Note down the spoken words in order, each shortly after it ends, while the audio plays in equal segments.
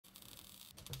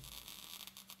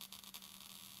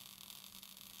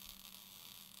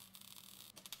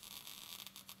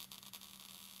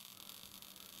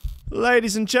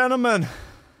Ladies and gentlemen,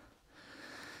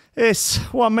 it's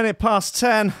 1 minute past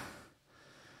 10.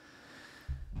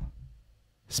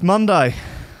 It's Monday.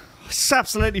 It's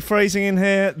absolutely freezing in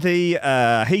here.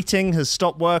 The heating has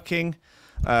stopped working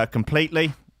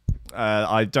completely.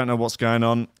 I don't know what's going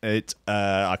on.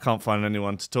 I can't find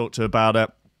anyone to talk to about it.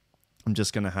 I'm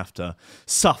just going to have to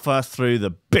suffer through the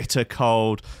bitter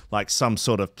cold like some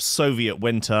sort of Soviet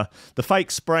winter. The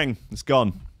fake spring is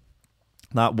gone.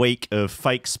 That week of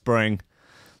fake spring,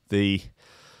 the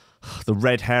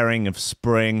red herring of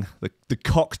spring, the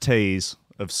cock tease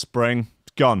of spring,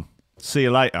 it's gone. See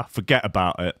you later. Forget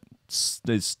about it.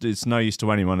 It's no use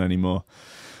to anyone anymore.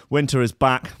 Winter is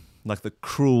back, like the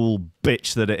cruel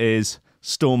bitch that it is.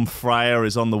 Storm Freya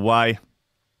is on the way.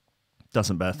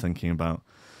 Doesn't bear thinking about.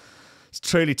 It's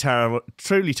truly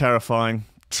terrifying,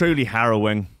 truly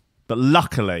harrowing. But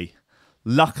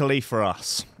luckily for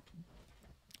us,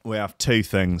 we have two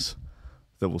things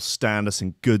that will stand us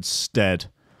in good stead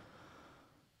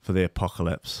for the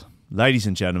apocalypse. Ladies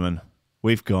and gentlemen,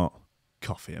 we've got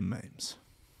coffee and memes.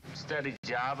 Steady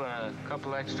job and a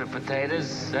couple extra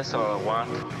potatoes, that's all I want.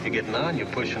 You're getting on, you're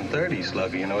pushing 30,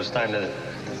 Slugger. You know, it's time to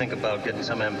think about getting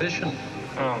some ambition.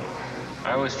 Oh,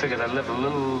 I always figured I'd live a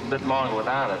little bit longer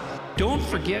without it. Don't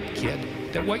forget,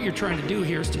 kid, that what you're trying to do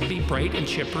here is to be bright and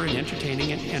chipper and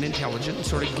entertaining and intelligent and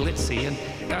sort of glitzy, and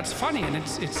that's funny, and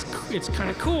it's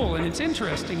kind of cool, and it's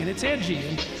interesting, and it's edgy,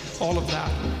 and all of that.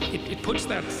 It puts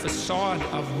that facade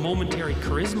of momentary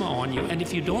charisma on you, and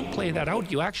if you don't play that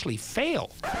out, you actually fail.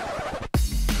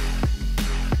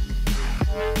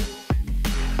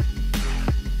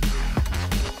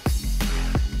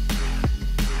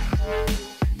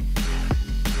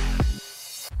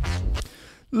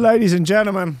 Ladies and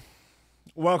gentlemen,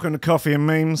 welcome to Coffee and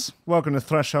Memes. Welcome to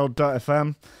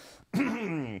Threshold.fm.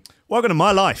 Welcome to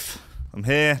my life. I'm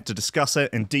here to discuss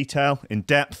it in detail, in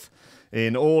depth,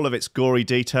 in all of its gory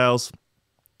details,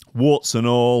 warts and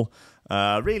all.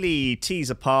 Really tease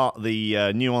apart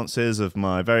the nuances of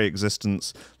my very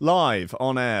existence live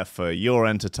on air for your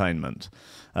entertainment.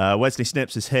 Wesley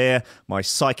Snips is here, my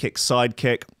psychic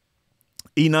sidekick.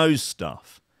 He knows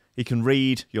stuff. He can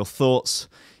read your thoughts.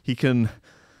 He can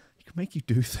make you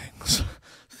do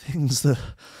things that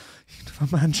a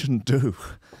man shouldn't do.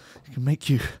 He can make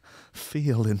you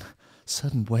feel in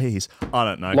certain ways. I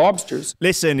don't know. Lobsters.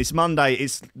 Listen, it's Monday.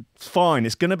 It's fine.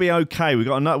 It's going to be okay. We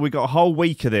got a whole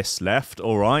week of this left.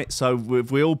 All right. So if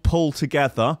we all pull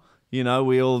together, you know,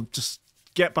 we all just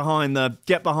get behind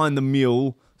the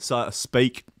mule, so to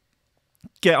speak.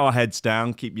 Get our heads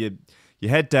down. Keep your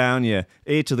head down, your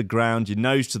ear to the ground, your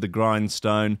nose to the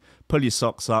grindstone, pull your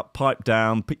socks up, pipe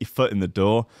down, put your foot in the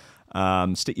door,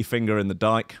 stick your finger in the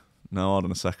dike. No, hold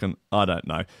on a second. I don't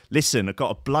know. Listen, I've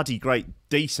got a bloody great,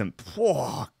 decent...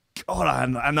 Oh, God,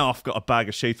 I know I've got a bag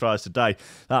of shoe throws today.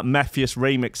 That Matthieu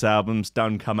remix album's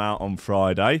done come out on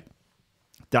Friday.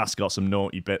 That's got some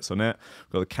naughty bits on it.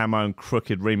 We've got the Camo and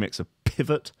Crooked remix of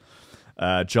Pivot,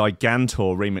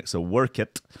 Gigantor remix of Work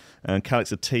It, and Calix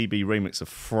TB remix of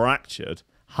Fractured.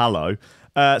 Hello.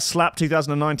 Slap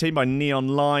 2019 by Neon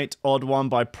Light. Odd One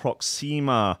by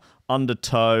Proxima.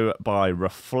 Undertow by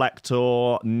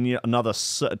Reflector. Another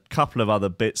couple of other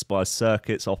bits by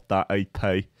Circuits off that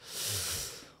EP.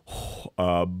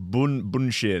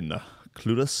 Bunshin.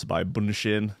 Clueless by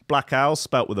Bunshin. Black Owl,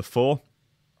 spelt with a 4.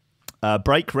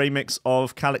 Break remix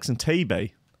of Calix and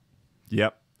TB.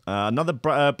 Yep. Another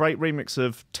Break remix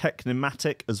of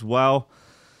Technomatic as well.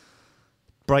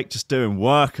 Break just doing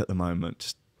work at the moment.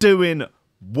 Just doing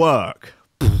work.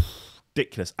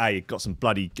 Ridiculous. Hey, got some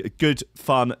bloody good,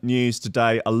 fun news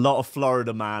today. A lot of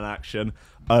Florida Man action.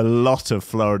 A lot of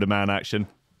Florida Man action.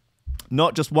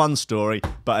 Not just one story,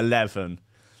 but 11.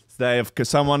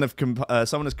 Someone has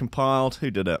compiled.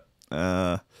 Who did it? They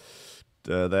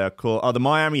are called the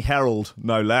Miami Herald,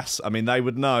 no less. I mean, they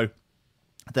would know.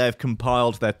 They've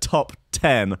compiled their top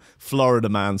 10 Florida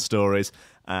Man stories,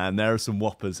 and there are some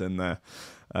whoppers in there.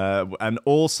 And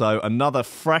also another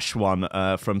fresh one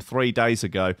from 3 days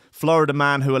ago. Florida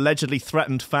man who allegedly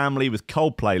threatened family with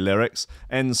Coldplay lyrics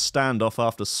ends standoff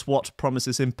after SWAT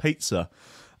promises him pizza.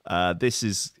 This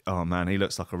is... Oh, man, he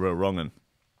looks like a real wrong'un.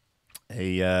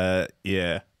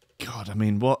 Yeah. God, I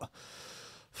mean, what...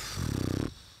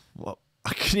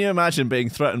 Can you imagine being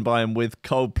threatened by him with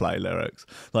Coldplay lyrics?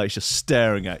 Like, he's just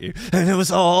staring at you. And it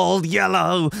was all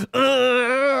yellow.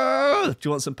 Do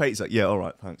you want some pizza? Yeah, all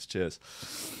right, thanks, cheers.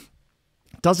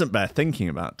 Doesn't bear thinking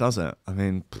about, does it? I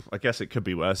mean, I guess it could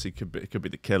be worse. It could be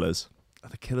the Killers. Are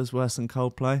the Killers worse than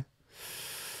Coldplay?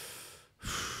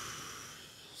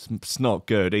 It's not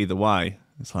good either way.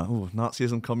 It's like, oh,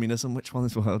 Nazism, communism, which one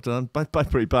is well done?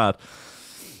 Both pretty bad.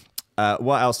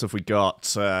 What else have we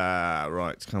got?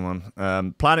 Right, come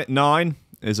on. Planet 9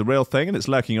 is a real thing, and it's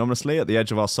lurking ominously at the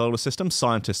edge of our solar system.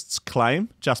 Scientists claim.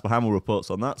 Jasper Hamill reports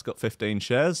on that. It's got 15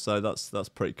 shares, so that's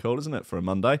pretty cool, isn't it, for a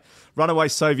Monday? Runaway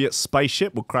Soviet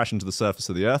spaceship will crash into the surface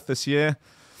of the Earth this year.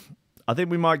 I think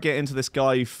we might get into this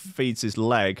guy who feeds his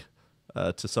leg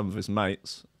to some of his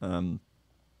mates.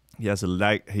 He has a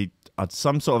leg. He had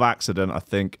some sort of accident, I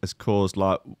think, has caused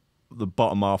like the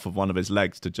bottom half of one of his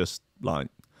legs to just like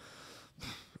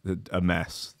a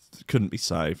mess. Couldn't be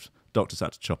saved. Doctors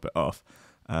had to chop it off.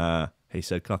 He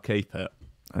said, "Can I keep it?"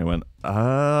 I went,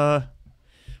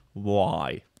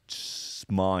 why? It's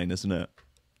mine, isn't it?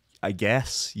 I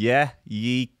guess. Yeah.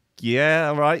 Yeah.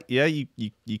 All right. Yeah. You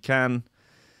can.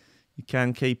 You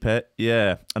can keep it.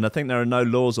 Yeah. And I think there are no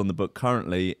laws on the book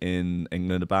currently in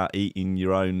England about eating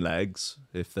your own legs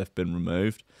if they've been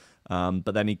removed.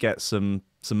 But then he gets some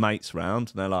mates round,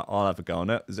 and they're like, "I'll have a go on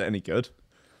it. Is it any good?"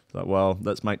 It's like, well,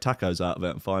 let's make tacos out of it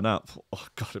and find out. Oh,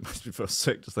 God, it makes me feel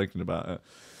sick just thinking about it.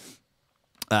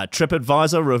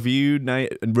 TripAdvisor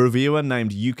reviewer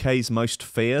named UK's most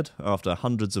feared after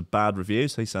hundreds of bad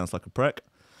reviews. He sounds like a prick.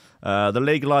 The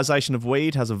legalisation of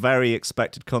weed has a very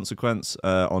expected consequence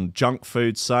on junk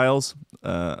food sales.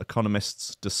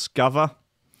 Economists discover.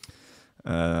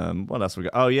 What else we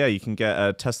got? Oh, yeah, you can get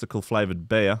a testicle-flavoured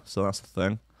beer, so that's the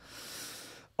thing.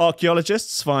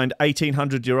 Archaeologists find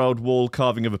 1,800-year-old wall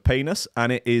carving of a penis,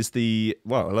 and it is the...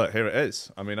 Well, look, here it is.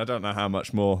 I mean, I don't know how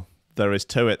much more there is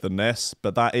to it than this,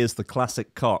 but that is the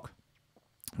classic cock.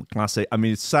 Classic. I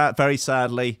mean, very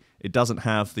sadly, it doesn't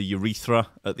have the urethra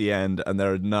at the end, and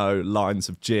there are no lines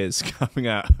of jizz coming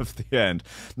out of the end.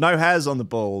 No hairs on the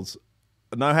balls.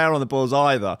 No hair on the balls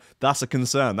either. That's a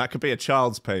concern. That could be a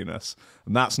child's penis,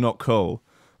 and that's not cool.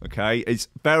 Okay, it's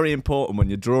very important when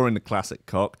you're drawing the classic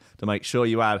cock to make sure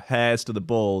you add hairs to the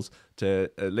balls to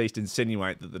at least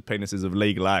insinuate that the penis is of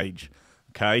legal age.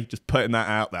 Okay, just putting that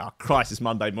out there. Christ, it's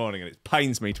Monday morning and it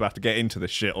pains me to have to get into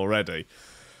this shit already.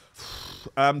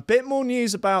 Bit more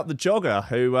news about the jogger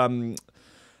who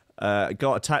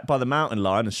got attacked by the mountain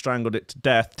lion and strangled it to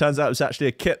death. Turns out it was actually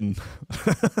a kitten.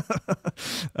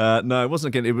 No, it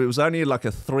wasn't a kitten. It was only like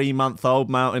a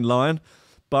 3-month-old mountain lion,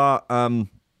 but...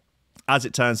 as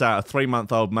it turns out, a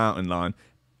 3-month-old mountain lion,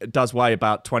 it does weigh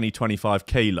about 20-25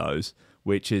 kilos,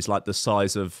 which is like the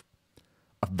size of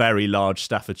a very large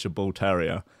Staffordshire Bull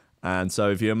Terrier. And so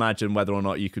if you imagine whether or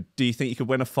not you could... Do you think you could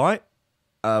win a fight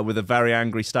with a very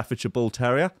angry Staffordshire Bull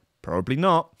Terrier? Probably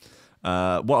not.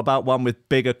 What about one with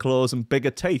bigger claws and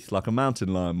bigger teeth, like a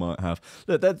mountain lion might have?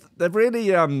 Look, they're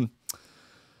really... a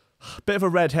bit of a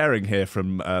red herring here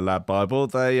from Lad Bible.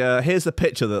 Here's the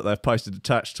picture that they've posted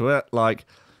attached to it. Like...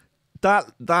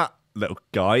 That little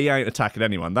guy, he ain't attacking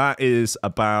anyone. That is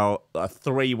about a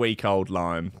 3-week-old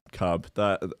lion cub.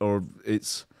 That's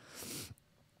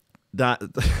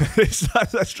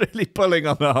really pulling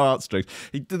on the heartstrings.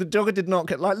 The jogger did not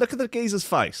get look at the geezer's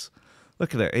face.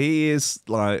 Look at it. He is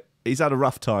like he's had a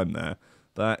rough time there.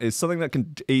 That is something that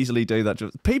can easily do that.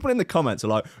 People in the comments are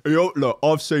like, look,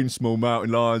 I've seen small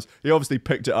mountain lions. He obviously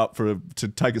picked it up to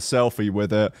take a selfie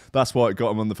with it. That's why it got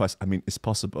him on the face. I mean, it's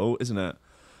possible, isn't it?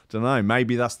 Don't know.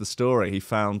 Maybe that's the story. He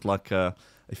found like a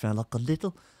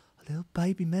little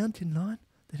baby mountain lion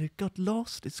that had got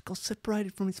lost. It's got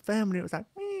separated from his family. It was like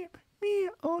meow, meow.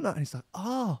 Oh no! And he's like,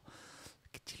 oh,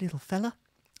 look at you, little fella.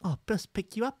 I'll just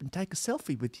pick you up and take a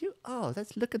selfie with you. Oh,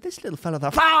 let's look at this little fella.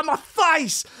 Ah, my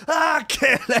face! Ah,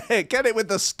 kill it! Get it with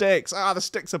the sticks. Ah, the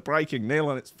sticks are breaking. Kneel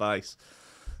on its face.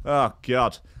 Oh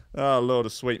God. Oh Lord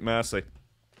of sweet mercy.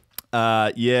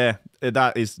 Yeah,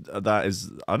 that is.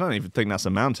 I don't even think that's a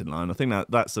mountain lion. I think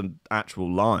that's an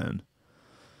actual lion.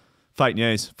 Fake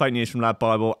news from Lad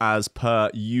Bible as per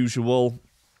usual.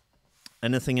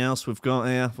 Anything else we've got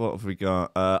here? What have we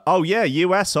got? Oh yeah,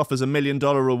 US offers $1 million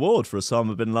reward for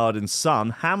Osama bin Laden's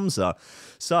son Hamza.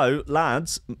 So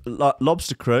lads,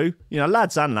 Lobster Crew,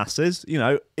 lads and lasses,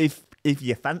 if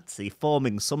you fancy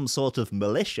forming some sort of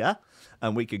militia,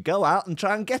 and we could go out and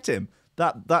try and get him.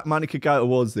 That money could go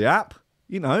towards the app.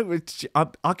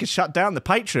 I could shut down the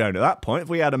Patreon at that point if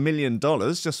we had $1 million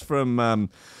just from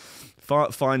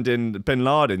finding Bin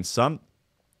Laden's son,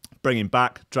 bring him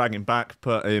back, drag him back,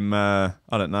 put him, I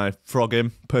don't know, frog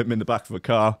him, put him in the back of a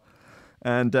car,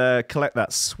 and collect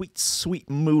that sweet, sweet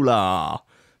moolah.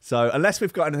 So unless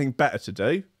we've got anything better to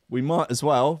do, we might as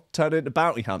well turn into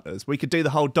bounty hunters. We could do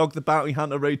the whole dog the bounty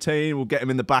hunter routine. We'll get him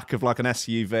in the back of like an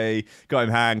SUV, got him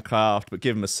handcuffed, but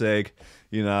give him a cig.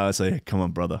 Say, come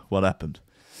on, brother, what happened?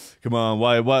 Come on,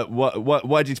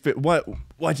 why'd you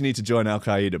need to join Al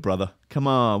Qaeda, brother? Come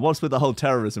on, what's with the whole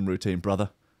terrorism routine, brother?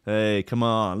 Hey, come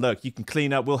on, look, you can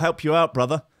clean up. We'll help you out,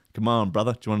 brother. Come on,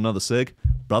 brother. Do you want another cig?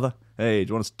 Brother? Hey, do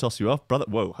you want us to toss you off? Brother?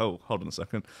 Whoa, hold on a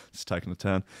second. It's taking a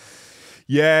turn.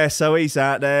 Yeah, so he's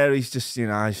out there. He's just,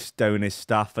 he's doing his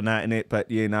stuff and that in it. But,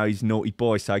 he's a naughty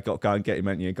boy, so you got to go and get him,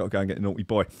 ain't you? Got to go and get the naughty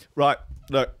boy. Right,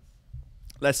 look.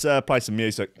 Let's play some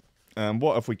music.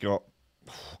 What have we got?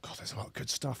 Oh, God, there's a lot of good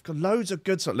stuff. Got loads of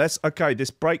good stuff. Okay,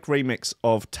 this break remix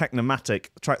of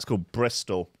Technomatic. The track's called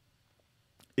Bristol.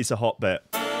 It's a hot bit.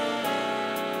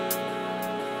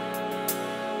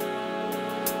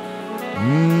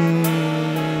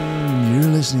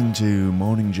 You're listening to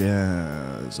Morning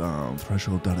Jazz on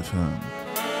Threshold.fm.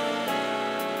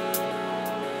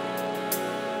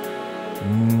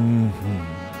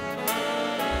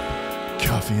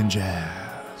 Coffee and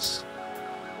jazz.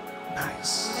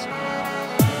 Nice.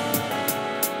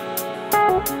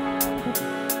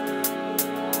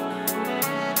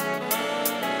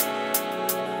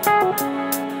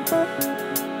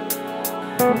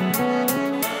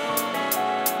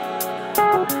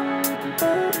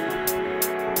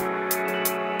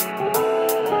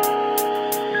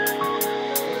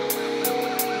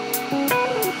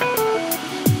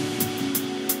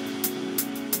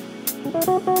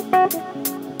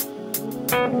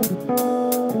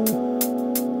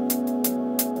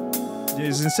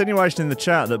 There's insinuation in the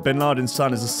chat that Bin Laden's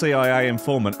son is a CIA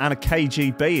informant and a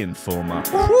KGB informer.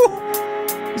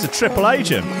 Whew. He's a triple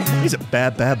agent. He's a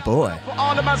bad, bad boy. For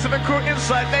all the massive and crew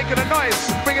inside making a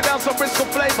noise, bringing down some Bristol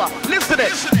flavor. Listen to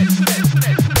it.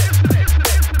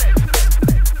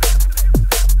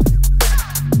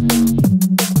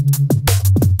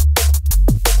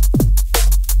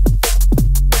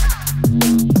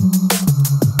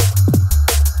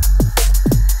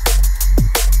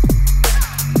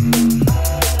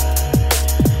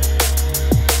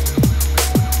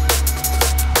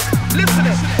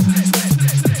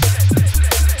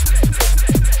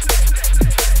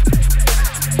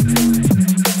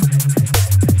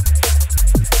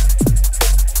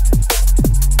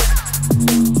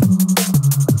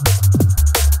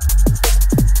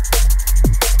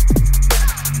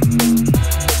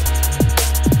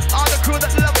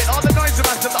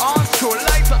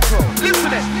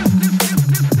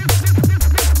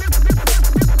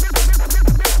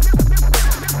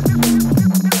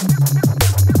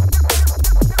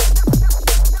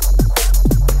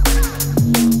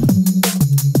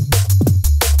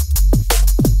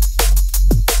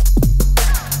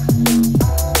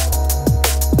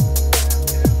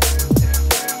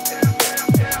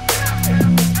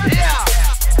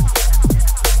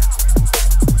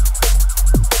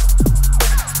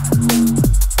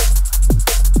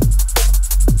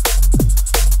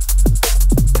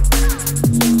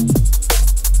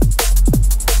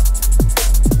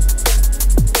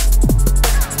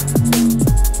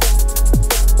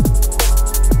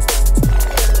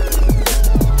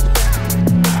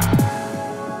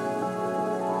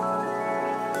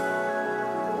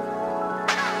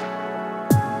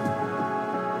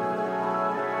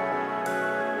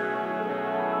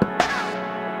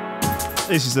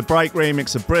 This is the break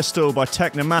remix of Bristol by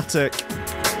Technomatic.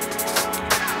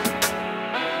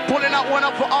 Pulling that one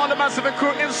up for all the massive and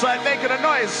crew inside, making a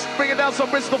noise, bringing down some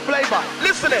Bristol flavor.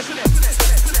 Listen it.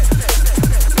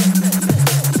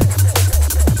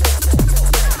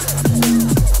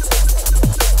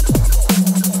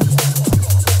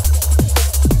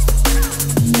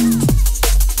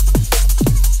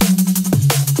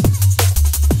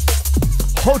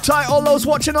 Hold tight, all those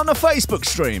watching on the Facebook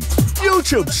stream,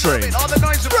 YouTube stream,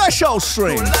 Threshold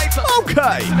stream.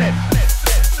 Okay.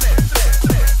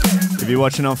 If you're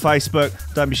watching on Facebook,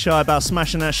 don't be shy about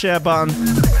smashing that share button.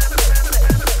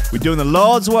 We're doing the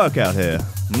Lord's work out here.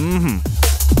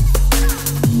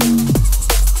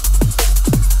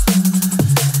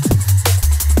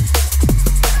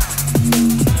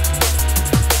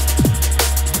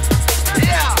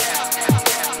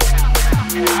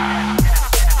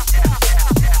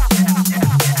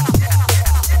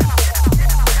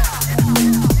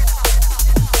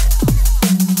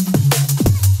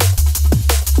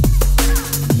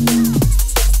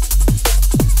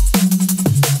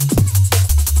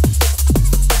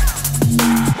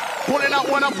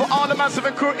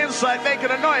 Inside, making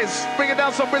a noise, bringing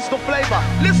down some Bristol flavor.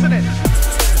 Listen it.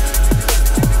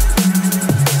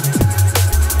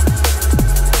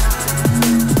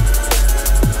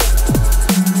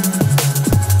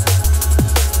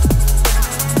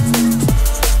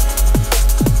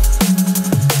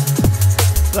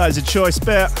 That is a choice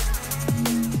bit.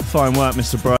 Fine work,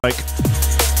 Mr. Break.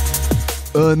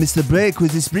 Oh, Mr. Break,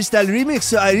 with this Bristol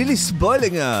remix, are really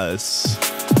spoiling us.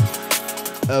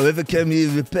 However, can we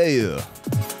repay you?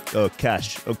 Oh,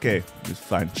 cash. Okay, it's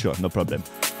fine. Sure, no problem.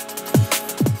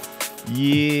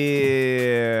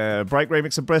 Yeah. Break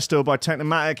remix of Bristol by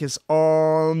Technomatic is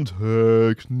on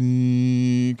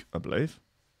Technique, I believe.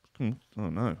 Oh,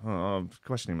 no. Oh, I'm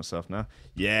questioning myself now.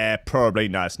 Yeah, probably.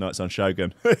 No, it's not. It's on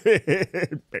Shogun.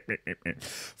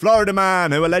 Florida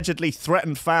man who allegedly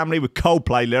threatened family with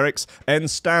Coldplay lyrics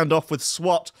ends standoff with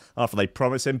SWAT after they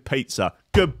promise him pizza.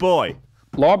 Good boy.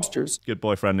 Lobsters. Good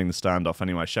boy for ending the standoff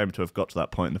anyway. Shame to have got to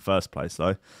that point in the first place,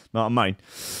 though. Not a main.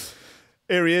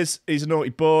 Here he is. He's a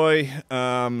naughty boy.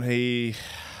 He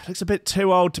looks a bit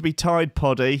too old to be Tide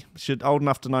Poddy. Old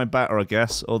enough to know better, I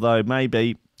guess. Although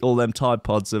maybe all them Tide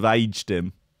Pods have aged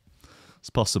him.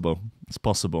 It's possible. It's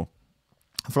possible.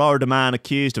 A Florida man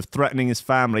accused of threatening his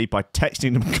family by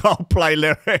texting them Coldplay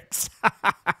lyrics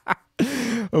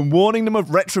and warning them of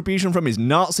retribution from his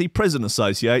Nazi prison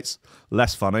associates,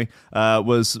 less funny,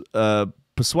 was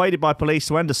persuaded by police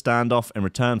to end a standoff in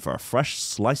return for a fresh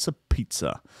slice of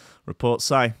pizza. Reports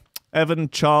say Evan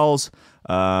Charles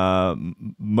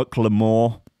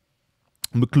McLemore,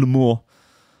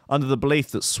 under the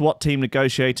belief that SWAT team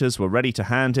negotiators were ready to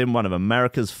hand him one of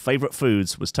America's favourite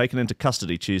foods, was taken into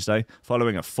custody Tuesday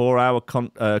following a 4-hour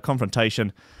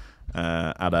confrontation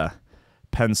at a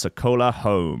Pensacola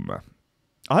home.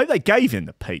 I hope they gave him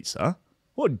the pizza.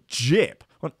 What a jip.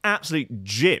 What an absolute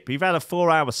jip. You've had a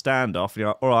 4-hour standoff. You're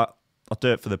like, all right, I'll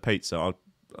do it for the pizza.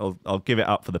 I'll give it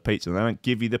up for the pizza. And they won't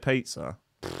give you the pizza.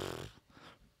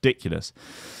 Ridiculous.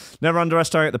 Never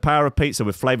underestimate the power of pizza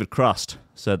with flavoured crust,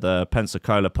 said the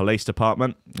Pensacola Police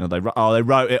Department. They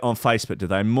wrote it on Facebook, did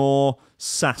they? More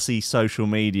sassy social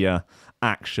media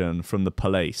action from the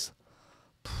police.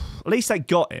 At least they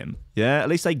got him, yeah? At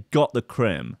least they got the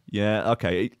crim, yeah?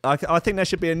 Okay, I think there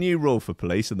should be a new rule for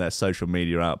police and their social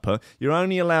media output. You're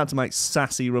only allowed to make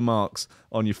sassy remarks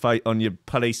on your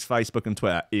police Facebook and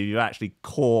Twitter if you actually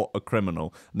caught a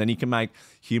criminal. And then you can make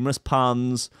humorous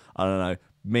puns, I don't know,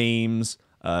 memes,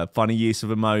 funny use of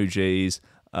emojis,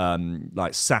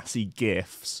 like sassy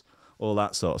GIFs, all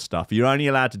that sort of stuff. You're only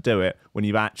allowed to do it when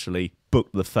you've actually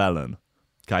booked the felon.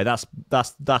 Okay, that's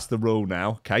the rule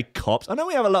now. Okay, cops. I know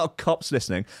we have a lot of cops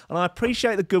listening, and I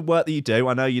appreciate the good work that you do.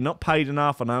 I know you're not paid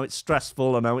enough. I know it's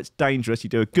stressful. I know it's dangerous. You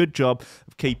do a good job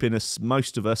of keeping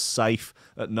most of us safe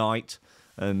at night,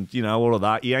 and you know all of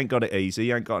that. You ain't got it easy.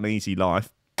 You ain't got an easy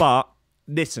life. But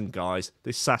listen, guys,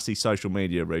 this sassy social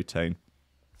media routine,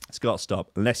 it's got to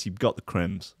stop unless you've got the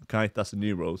crims. Okay, that's the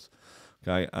new rules.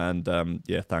 Okay, and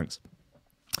yeah, thanks.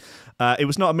 It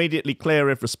was not immediately clear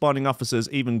if responding officers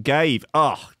even gave.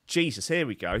 Oh, Jesus! Here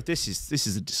we go. This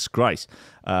is a disgrace.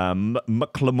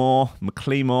 McLemore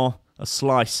a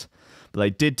slice, but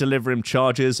they did deliver him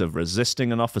charges of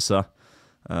resisting an officer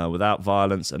without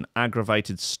violence and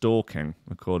aggravated stalking,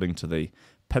 according to the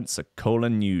Pensacola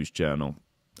News Journal.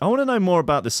 I want to know more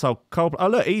about this whole Coldplay. Oh,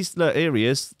 look, here he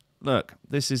is. Look,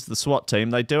 this is the SWAT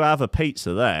team. They do have a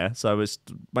pizza there, so it's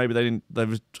maybe they didn't.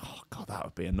 Oh God, that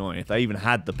would be annoying if they even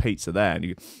had the pizza there and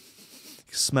you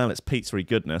smell its pizzery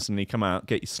goodness, and you come out,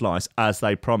 get your slice as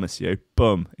they promise you.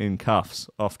 Boom, in cuffs,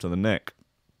 off to the nick.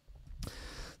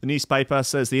 The newspaper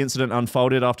says the incident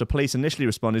unfolded after police initially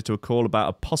responded to a call about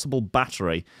a possible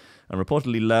battery, and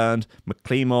reportedly learned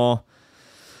McLemore.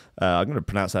 I'm going to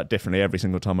pronounce that differently every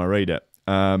single time I read it.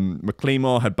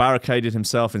 McLemore had barricaded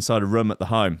himself inside a room at the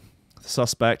home. The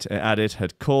suspect, it added,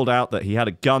 had called out that he had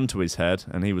a gun to his head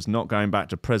and he was not going back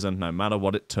to prison no matter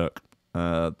what it took.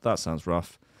 That sounds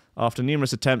rough. After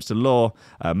numerous attempts to lure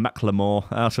McLemore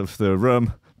out of the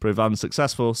room proved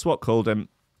unsuccessful, SWAT called him,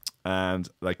 and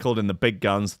they called in the big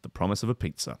guns, the promise of a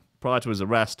pizza. Prior to his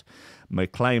arrest,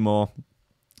 McLemore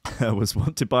was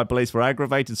wanted by police for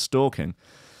aggravated stalking.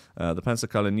 The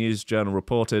Pensacola News Journal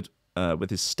reported with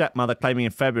his stepmother claiming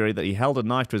in February that he held a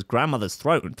knife to his grandmother's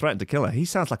throat and threatened to kill her. He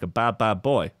sounds like a bad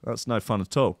boy. That's no fun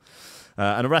at all.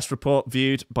 An arrest report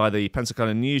viewed by the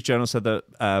Pensacola News Journal said that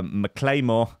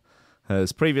McLemore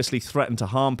has previously threatened to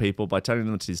harm people by telling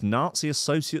them that his Nazi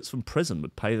associates from prison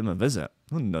would pay them a visit.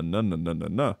 Oh, no.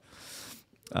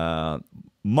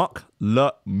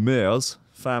 McLemore's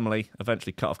family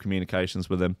eventually cut off communications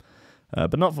with him,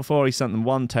 but not before he sent them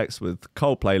one text with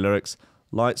Coldplay lyrics: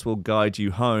 "Lights will guide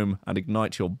you home and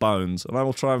ignite your bones, and I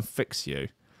will try and fix you."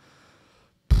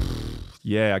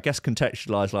 Yeah, I guess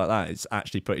contextualised like that, it's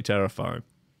actually pretty terrifying.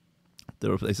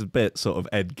 It's a bit sort of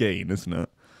Ed Gein, isn't it?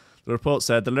 The report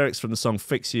said the lyrics from the song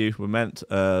Fix You were meant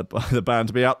by the band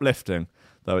to be uplifting,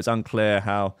 though it's unclear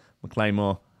how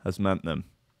McLemore has meant them.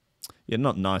 Yeah,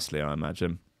 not nicely, I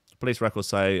imagine. Police records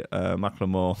say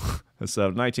McLemore has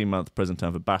served an 18-month prison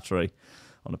term for battery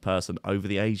on a person over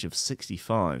the age of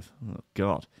 65. Oh,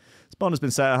 God. His bond has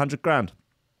been set at $100,000.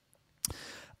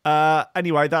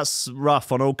 Anyway, that's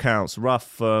rough on all counts. Rough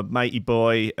for matey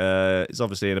boy. It's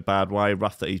obviously in a bad way.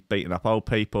 Rough that he's beating up old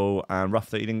people, and rough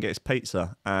that he didn't get his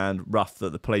pizza, and rough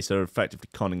that the police are effectively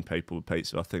conning people with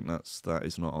pizza. I think that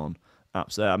is not on.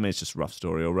 Absolutely. I mean, it's just a rough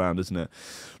story all round, isn't it?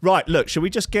 Right, look, shall we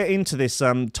just get into this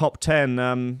top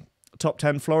 10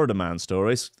 Florida man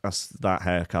stories? That's that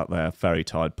haircut there. Very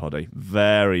tied poddy.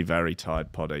 Very, very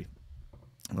tied poddy.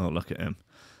 Oh, look at him.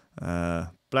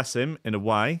 Bless him, in a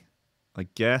way, I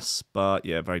guess. But,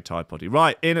 yeah, very tied poddy.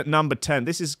 Right, in at number 10.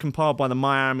 This is compiled by the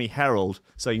Miami Herald,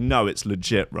 so you know it's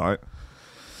legit, right?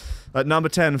 At number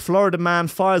 10, Florida man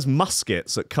fires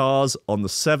muskets at cars on the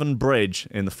Severn Bridge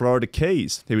in the Florida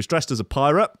Keys. He was dressed as a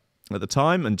pirate at the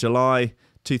time, in July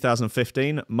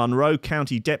 2015, Monroe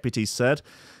County deputies said.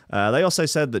 They also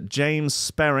said that James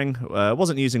Sperring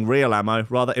wasn't using real ammo,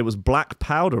 rather it was black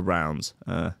powder rounds.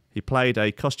 He played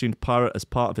a costumed pirate as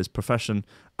part of his profession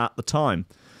at the time.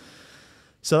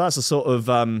 So that's a sort of...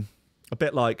 a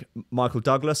bit like Michael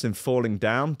Douglas in Falling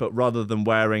Down, but rather than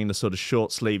wearing the sort of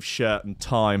short-sleeve shirt and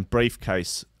tie and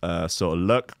briefcase sort of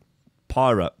look,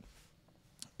 pirate.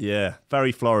 Yeah,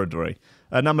 very Florida-y.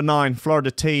 Number 9, Florida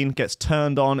teen gets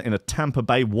turned on in a Tampa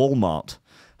Bay Walmart.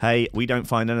 Hey, we don't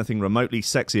find anything remotely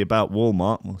sexy about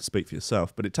Walmart. Well, speak for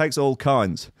yourself, but it takes all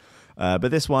kinds.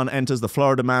 But this one enters the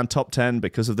Florida man top 10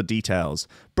 because of the details.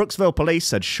 Brooksville police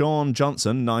said Sean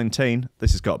Johnson, 19.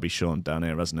 This has got to be Sean down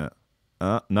here, hasn't it?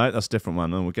 No, that's a different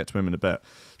one, and we'll get to him in a bit.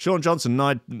 Sean Johnson,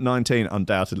 19,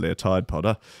 undoubtedly a Tide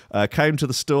Podder, came to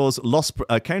the store's loss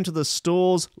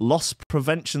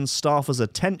prevention staffers'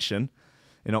 attention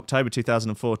in October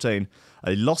 2014.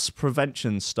 A loss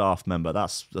prevention staff member.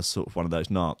 That's sort of one of those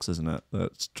narcs, isn't it?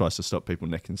 That tries to stop people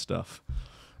nicking stuff.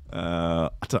 I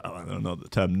don't know that the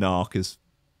term narc is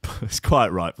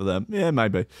quite right for them. Yeah,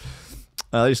 maybe.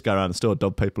 They just go around the store,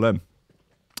 dob people in.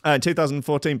 In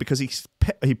 2014, because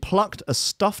he plucked a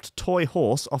stuffed toy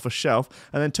horse off a shelf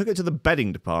and then took it to the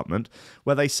bedding department,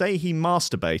 where they say he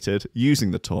masturbated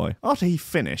using the toy. After he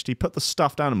finished, he put the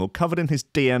stuffed animal, covered in his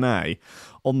DNA,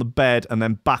 on the bed and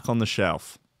then back on the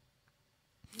shelf.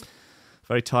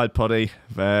 Very Tide Poddy.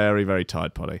 Very, very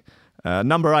Tide Poddy.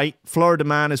 Number 8, Florida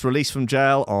man is released from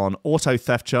jail on auto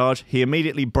theft charge. He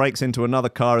immediately breaks into another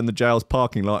car in the jail's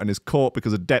parking lot and is caught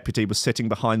because a deputy was sitting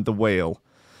behind the wheel.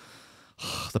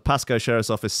 The Pasco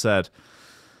Sheriff's Office said,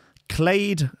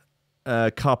 Clade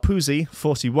Carpuzzi,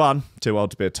 41, too old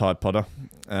to be a Tide Podder,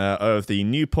 of the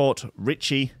Newport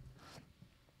Richie,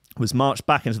 was marched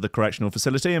back into the correctional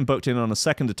facility and booked in on a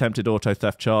second attempted auto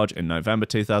theft charge in November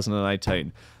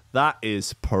 2018. That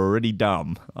is pretty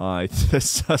dumb.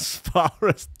 As far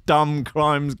as dumb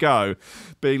crimes go,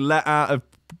 being let out of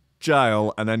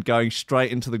jail and then going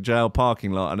straight into the jail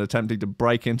parking lot and attempting to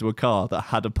break into a car that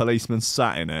had a policeman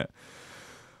sat in it.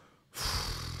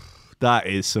 That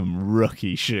is some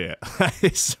rookie shit. That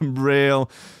is some real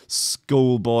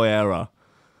schoolboy error.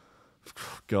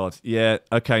 God, yeah.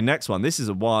 Okay, next one. This is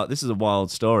a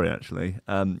wild story, actually.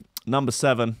 Number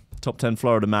 7, top 10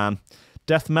 Florida man.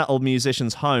 Death metal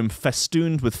musician's home,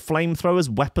 festooned with flamethrowers,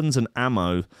 weapons, and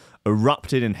ammo,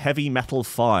 erupted in heavy metal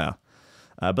fire.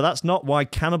 But that's not why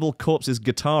Cannibal Corpse's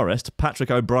guitarist, Patrick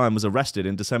O'Brien, was arrested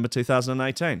in December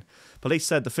 2018. Police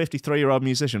said the 53-year-old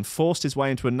musician forced his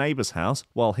way into a neighbour's house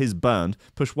while his burned,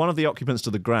 pushed one of the occupants to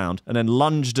the ground, and then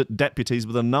lunged at deputies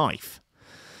with a knife.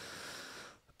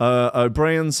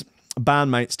 O'Brien's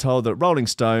bandmates told that Rolling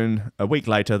Stone a week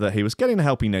later that he was getting the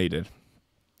help he needed,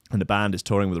 and the band is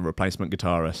touring with a replacement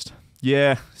guitarist.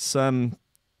 Yeah,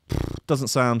 doesn't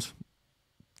sound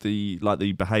like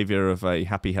the behaviour of a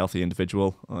happy, healthy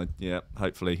individual. Yeah,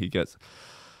 hopefully he gets...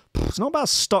 It's not about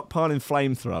stockpiling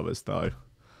flamethrowers, though.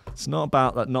 It's not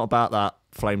about that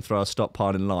flamethrower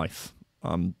stockpiling life.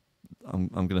 I'm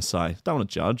going to say. Don't want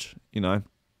to judge, you know.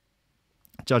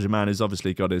 Judge a man who's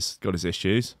obviously got his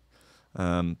issues.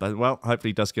 But, well, hopefully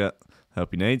he does get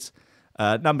help he needs.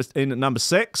 Number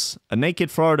 6, a naked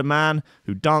Florida man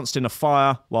who danced in a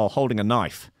fire while holding a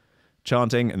knife,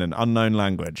 chanting in an unknown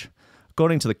language.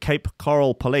 According to the Cape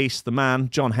Coral Police, the man,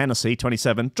 John Hennessy,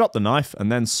 27, dropped the knife and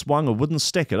then swung a wooden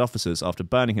stick at officers after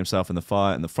burning himself in the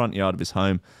fire in the front yard of his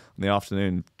home on the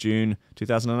afternoon of June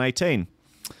 2018.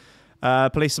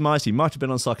 Police surmised he might have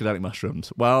been on psychedelic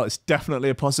mushrooms. Well, it's definitely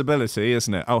a possibility,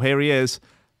 isn't it? Oh, here he is.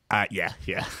 Yeah.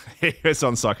 He was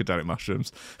on psychedelic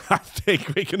mushrooms. I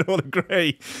think we can all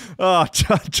agree. Oh,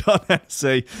 John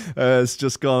Hennessy has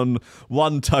just gone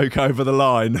one toke over the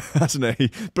line, hasn't he?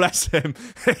 Bless him.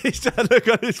 Look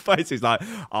on his face. He's like,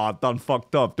 I done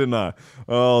fucked up, didn't I?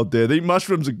 Oh, dear. These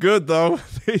mushrooms are good, though.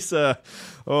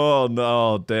 Oh,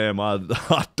 no, damn.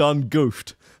 I done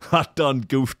goofed. I done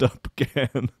goofed up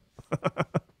again.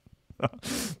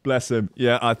 Bless him.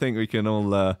 Yeah, I think we can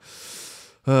all...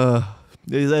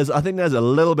 I think there's a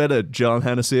little bit of John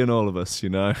Hennessy in all of us, you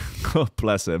know. God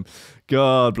bless him.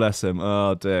 God bless him.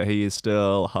 Oh, dear. He is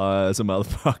still high as a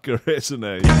motherfucker, isn't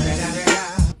he?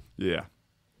 Yeah.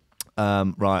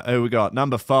 Right, who we got?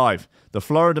 Number 5. The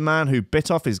Florida man who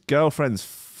bit off his girlfriend's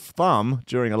thumb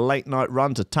during a late-night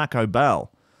run to Taco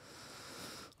Bell.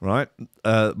 Right.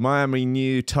 Miami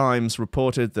New Times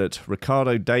reported that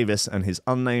Ricardo Davis and his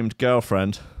unnamed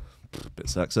girlfriend, bit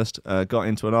sexist, got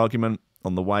into an argument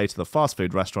on the way to the fast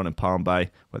food restaurant in Palm Bay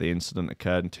where the incident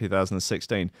occurred in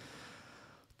 2016.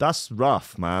 That's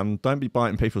rough, man. Don't be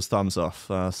biting people's thumbs off.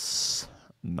 That's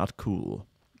not cool.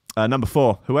 Number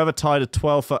 4. Whoever tied a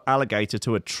 12-foot alligator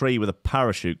to a tree with a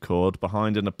parachute cord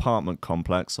behind an apartment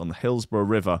complex on the Hillsborough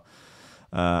River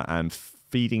and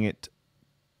feeding it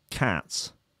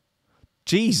cats.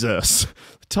 Jesus!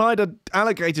 Tied an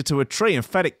alligator to a tree and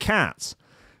fed it cats.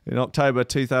 In October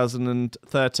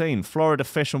 2013, Florida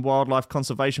Fish and Wildlife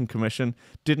Conservation Commission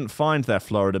didn't find their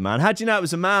Florida man. How'd you know it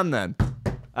was a man then?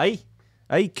 Hey?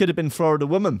 Hey? Could have been Florida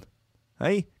woman.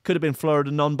 Hey? Could have been Florida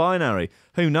non-binary.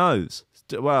 Who knows?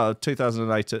 Well,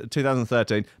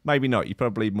 2013, maybe not. You're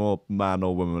probably more man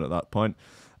or woman at that point.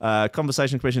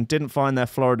 Conservation Commission didn't find their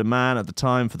Florida man at the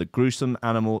time for the gruesome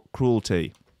animal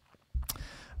cruelty.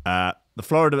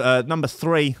 Number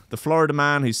 3, the Florida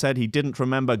man who said he didn't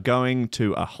remember going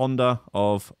to a Honda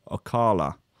of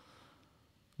Ocala.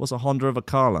 What's a Honda of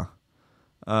Ocala?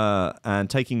 And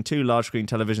taking 2 large screen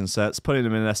television sets, putting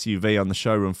them in an SUV on the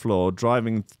showroom floor,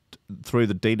 driving through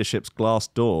the dealership's glass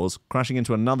doors, crashing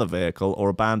into another vehicle, or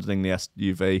abandoning the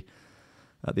SUV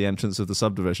at the entrance of the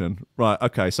subdivision. Right,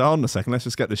 okay, so hold on a second, let's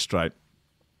just get this straight.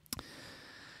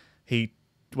 He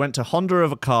went to Honda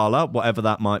of Ocala, whatever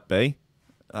that might be,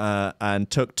 and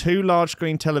took 2 large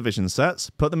screen television sets,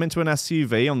 put them into an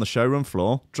SUV on the showroom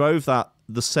floor, drove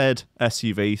the said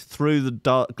SUV through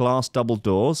the glass double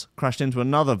doors, crashed into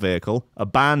another vehicle,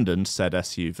 abandoned said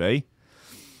SUV,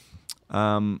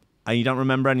 and you don't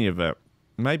remember any of it.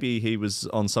 Maybe he was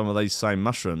on some of these same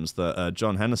mushrooms that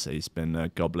John Hennessy's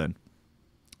been gobbling.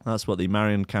 That's what the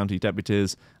Marion County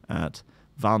deputies at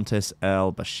Vantis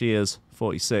El Bashirs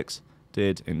 46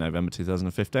 did in November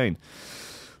 2015.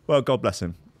 Well, God bless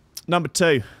him. Number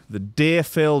 2, the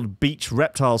Deerfield Beach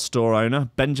reptile store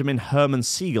owner, Benjamin Herman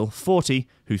Siegel, 40,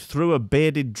 who threw a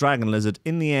bearded dragon lizard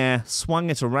in the air, swung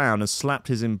it around and slapped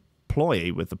his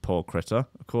employee with the poor critter,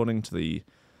 according to the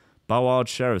Boward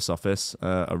Sheriff's Office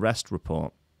arrest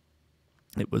report.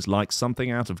 It was like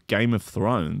something out of Game of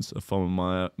Thrones, a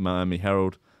former Miami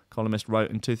Herald columnist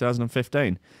wrote in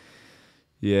 2015.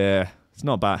 Yeah, it's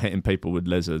not about hitting people with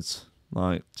lizards.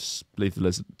 Like, just leave the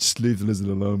lizard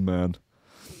alone, man.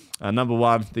 Number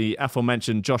 1, the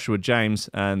aforementioned Joshua James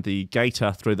and the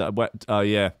gator through the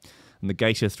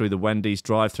Wendy's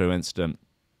drive-through incident.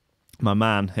 My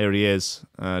man, here he is,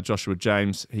 Joshua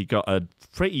James. He got a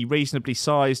pretty reasonably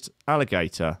sized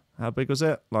alligator. How big was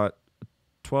it? Like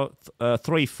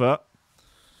 3 foot.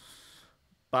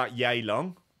 About yay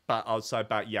long. I'd say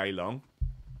about yay long.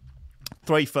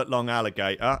 3 foot long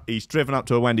alligator. He's driven up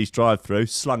to a Wendy's drive-through,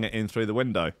 slung it in through the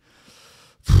window.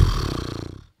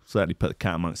 Certainly put the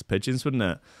cat amongst the pigeons, wouldn't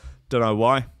it? Don't know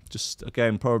why. Just,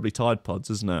 again, probably Tide Pods,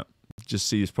 isn't it? Just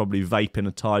see he's probably vaping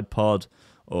a Tide Pod,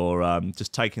 or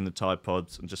just taking the Tide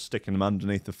Pods and just sticking them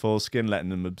underneath the foreskin, letting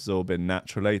them absorb in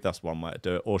naturally. That's one way to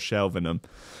do it. Or shelving them.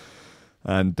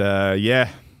 And,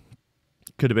 yeah,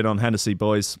 could have been on Hennessy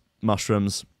Boys,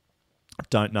 mushrooms.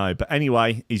 Don't know. But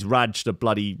anyway, he's raged a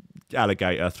bloody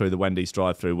alligator through the Wendy's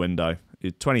drive-through window.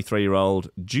 23-year-old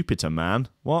Jupiter man.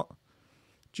 What?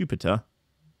 Jupiter?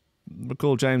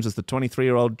 Recall James as the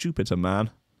 23-year-old Jupiter man.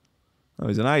 Oh,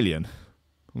 he's an alien.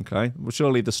 Okay. Well,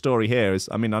 surely the story here is...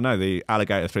 I mean, I know the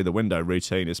alligator through the window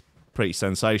routine is pretty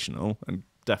sensational and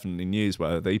definitely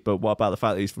newsworthy, but what about the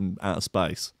fact that he's from outer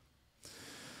space?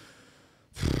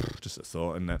 Just a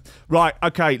thought, isn't it? Right,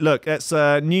 okay, look, it's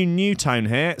a new tone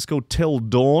here. It's called Till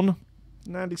Dawn.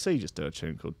 Didn't Andy C just do a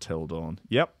tune called Till Dawn?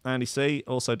 Yep, Andy C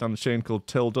also done a tune called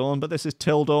Till Dawn, but this is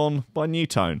Till Dawn by New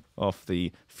Tone off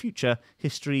the Future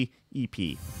History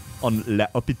EP on Le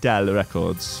Hôpital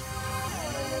Records.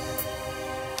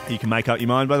 You can make up your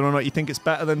mind whether or not you think it's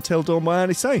better than Till Dawn by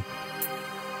Andy C.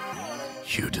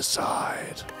 You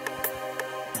decide.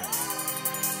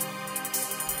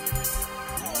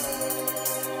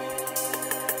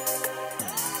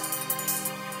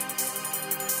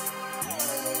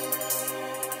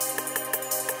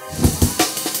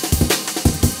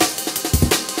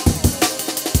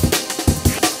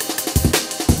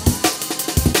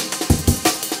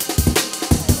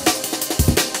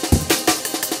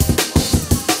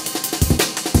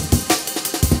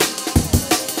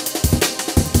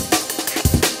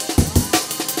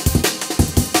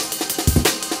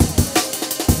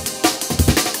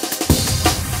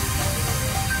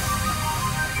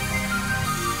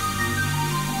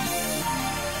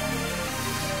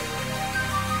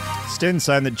 just in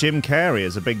saying that Jim Carrey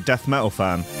is a big death metal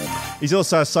fan. He's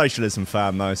also a socialism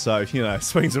fan, though, so, you know,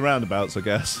 swings and roundabouts, I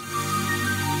guess.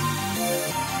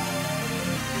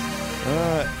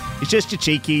 He's just a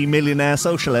cheeky millionaire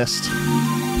socialist.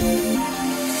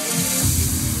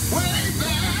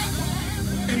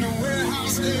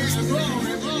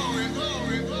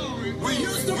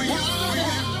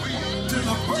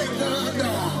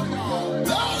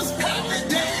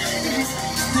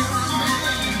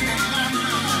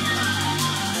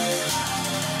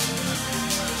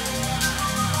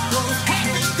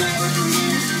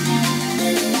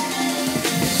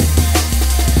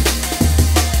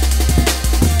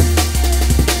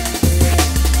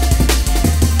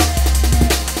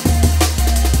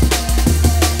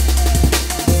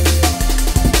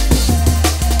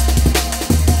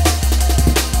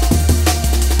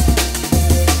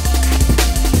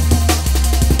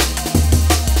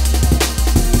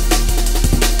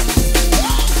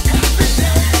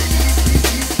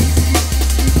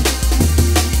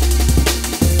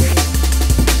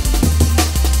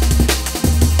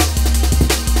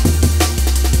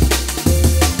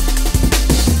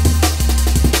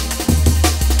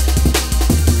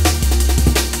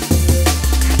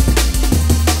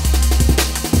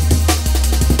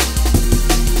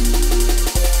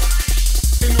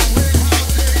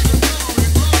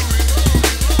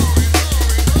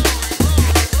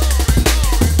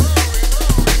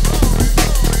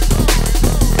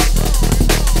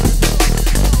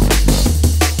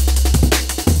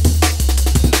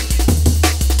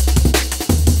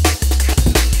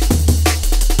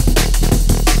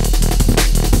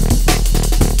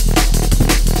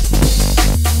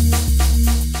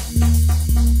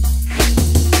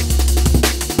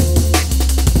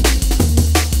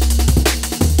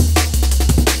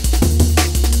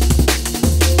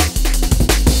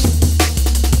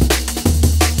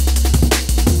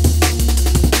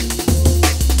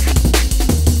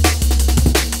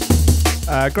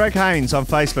 Greg Haynes on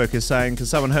Facebook is saying, can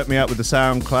someone hook me up with the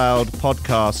SoundCloud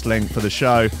podcast link for the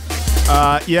show?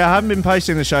 Yeah, I haven't been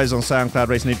posting the shows on SoundCloud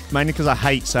recently, mainly because I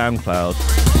hate SoundCloud.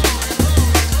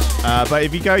 But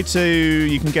if you go to,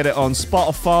 you can get it on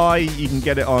Spotify, you can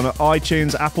get it on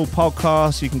iTunes, Apple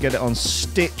Podcasts, you can get it on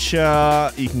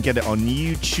Stitcher, you can get it on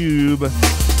YouTube.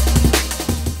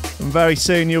 And very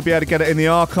soon you'll be able to get it in the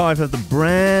archive of the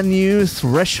brand new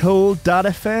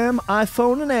Threshold.fm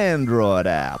iPhone and Android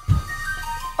app.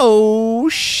 Oh,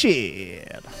 shit.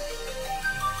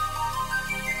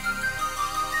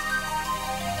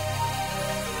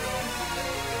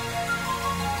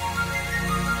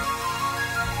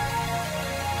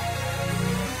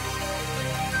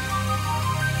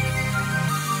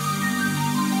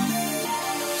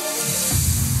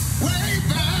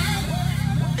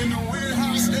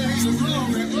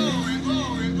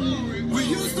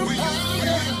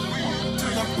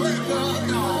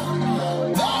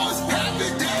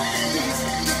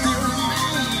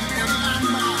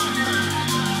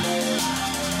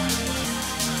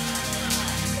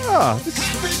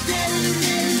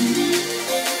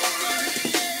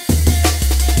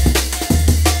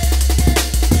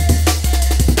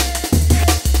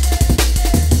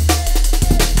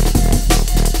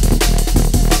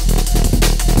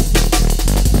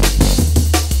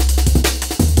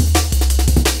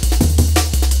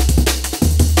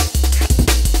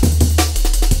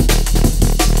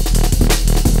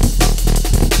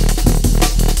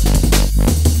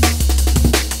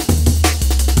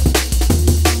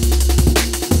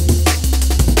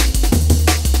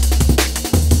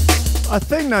 I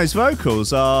think those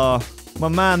vocals are my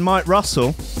man Mike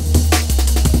Russell,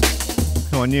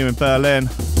 who I knew in Berlin.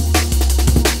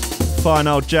 Fine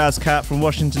old jazz cat from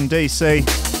Washington, D.C.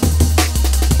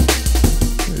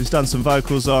 who's done some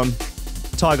vocals on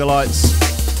Tiger Light's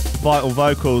Vital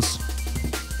Vocals.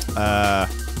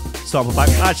 Sample back.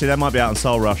 Actually, that might be out on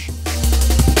Soul Rush.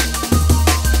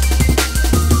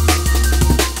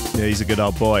 Yeah, he's a good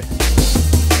old boy.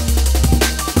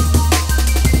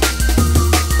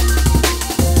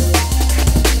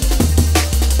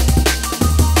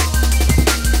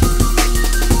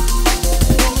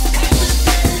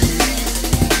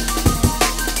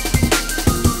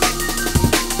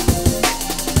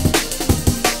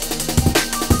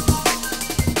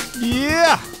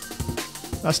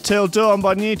 That's Till Dawn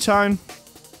by New Tone.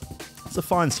 It's a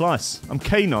fine slice. I'm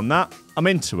keen on that. I'm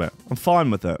into it. I'm fine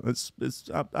with it. It's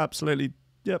absolutely,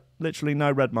 yep, literally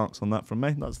no red marks on that from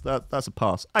me. That's a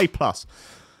pass. A+.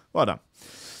 Well done.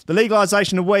 The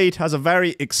legalisation of weed has a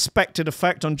very expected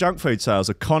effect on junk food sales.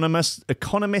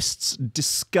 Economists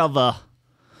discover.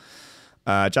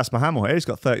 Jasper Hamill here, he's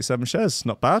got 37 shares.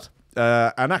 Not bad.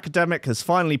 An academic has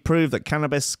finally proved that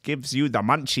cannabis gives you the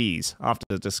munchies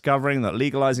after discovering that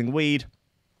legalizing weed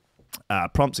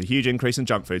prompts a huge increase in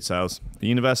junk food sales. The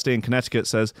university in Connecticut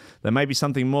says there may be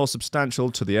something more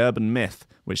substantial to the urban myth,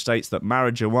 which states that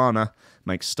marijuana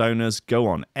makes stoners go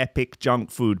on epic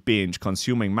junk food binge,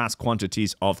 consuming mass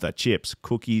quantities of the chips,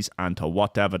 cookies, and to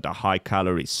whatever the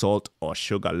high-calorie salt or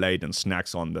sugar-laden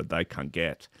snacks on that they can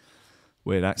get.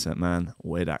 Weird accent, man.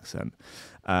 Weird accent.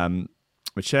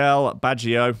 Michelle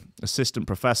Baggio, assistant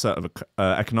professor of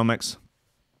economics,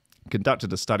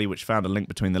 conducted a study which found a link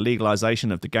between the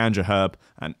legalization of the ganja herb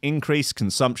and increased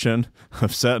consumption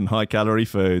of certain high-calorie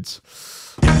foods.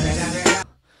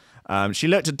 She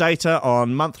looked at data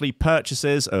on monthly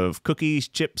purchases of cookies,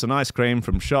 chips, and ice cream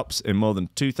from shops in more than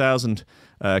 2,000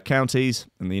 counties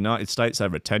in the United States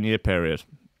over a 10-year period.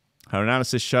 Her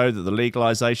analysis showed that the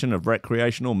legalization of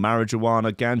recreational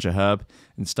marijuana ganja herb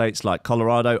in states like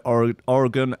Colorado,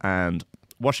 Oregon, and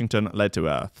Washington led to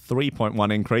a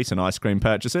 3.1 increase in ice cream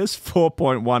purchases,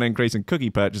 4.1 increase in cookie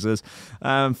purchases,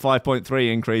 and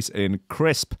 5.3 increase in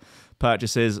crisp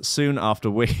purchases soon after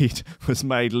weed was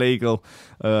made legally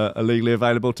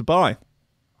available to buy.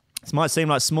 This might seem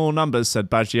like small numbers, said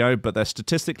Baggio, but they're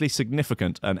statistically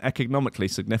significant and economically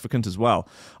significant as well.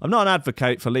 I'm not an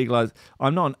advocate for legalization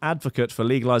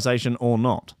or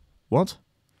not. What?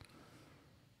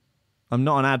 I'm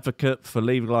not an advocate for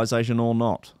legalization or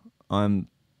not. Right.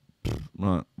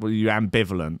 Well, you're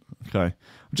ambivalent. Okay. I'm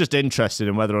just interested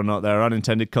in whether or not there are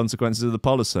unintended consequences of the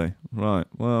policy. Right.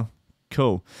 Well,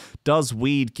 cool. Does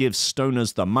weed give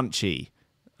stoners the munchie?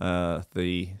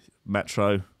 The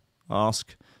Metro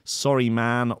ask. Sorry,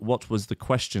 man. What was the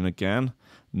question again?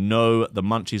 No, the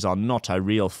munchies are not a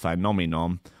real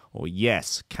phenomenon. Or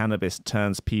yes, cannabis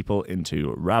turns people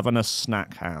into ravenous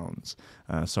snack hounds.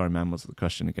 Sorry, man. What's the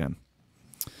question again?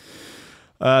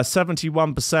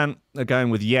 71% are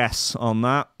going with yes on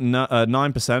that. No,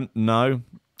 9% no.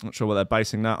 Not sure what they're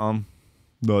basing that on.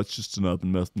 No, it's just an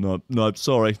urban myth. No,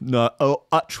 sorry. No,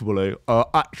 actually,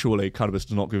 cannabis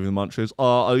does not give you the munchies.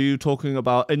 Are you talking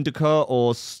about indica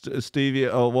or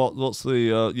stevia or what? What's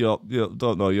the,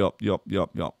 don't know, yup.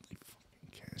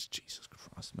 Cares, Jesus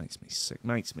Christ, makes me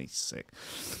sick.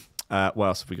 What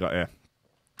else have we got here?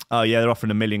 Oh, yeah, they're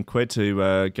offering £1 million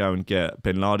to go and get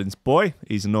Bin Laden's boy.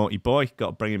 He's a naughty boy. Got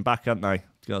to bring him back, haven't they?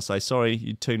 Got to say, sorry,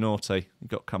 you're too naughty. You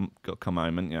got to come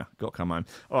home, haven't you? Got to come home.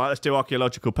 All right, let's do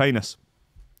archaeological penis.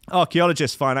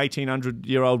 Archaeologists find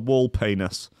 1,800-year-old wall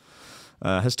penis.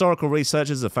 Historical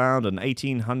researchers have found an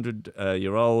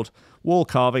 1,800-year-old wall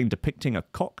carving depicting a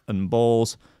cock and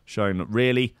balls, showing that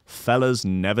really, fellas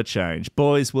never change.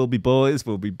 Boys will be boys,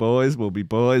 will be boys, will be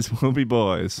boys, will be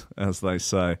boys, as they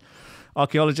say.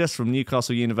 Archaeologists from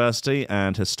Newcastle University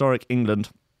and Historic England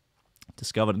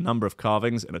discovered a number of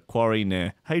carvings in a quarry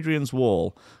near Hadrian's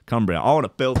Wall, Cumbria. I want to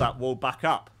build that wall back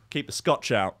up. Keep the Scotch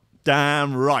out.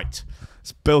 Damn right.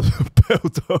 Let's build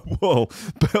a wall.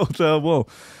 Build a wall.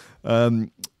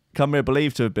 Cumbria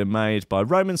believed to have been made by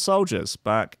Roman soldiers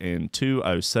back in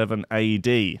 207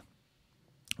 AD.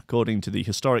 According to the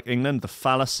Historic England, the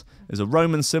phallus is a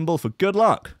Roman symbol for good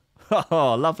luck.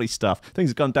 Oh, lovely stuff.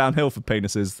 Things have gone downhill for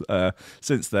penises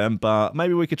since then, but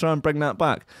maybe we could try and bring that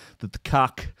back. That the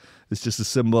cock is just a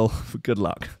symbol for good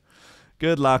luck.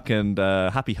 Good luck and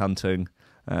happy hunting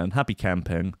and happy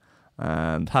camping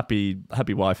and happy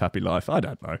wife, happy life. I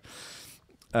don't know.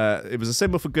 It was a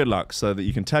symbol for good luck so that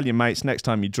you can tell your mates next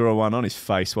time you draw one on his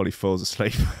face while he falls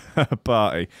asleep at a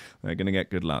party, they're going to get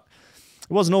good luck.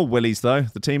 It wasn't all willies, though.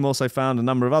 The team also found a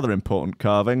number of other important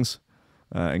carvings,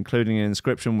 including an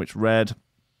inscription which read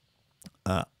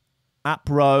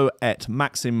Apro et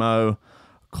Maximo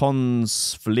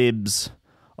consflibs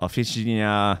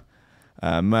officina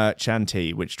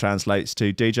merchanti, which translates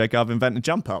to DJ Gov invented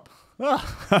jump up. How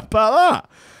about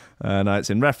that? No, it's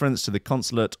in reference to the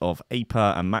consulate of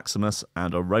Aper and Maximus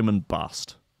and a Roman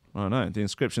bust. I know. The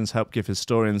inscriptions help give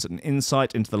historians an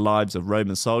insight into the lives of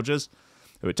Roman soldiers,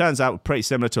 who it turns out were pretty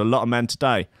similar to a lot of men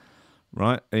today.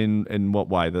 Right? In what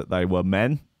way? That they were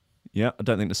men? Yeah, I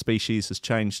don't think the species has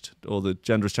changed or the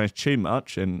gender has changed too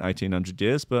much in 1,800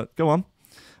 years, but go on.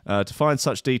 To find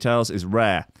such details is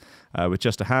rare, with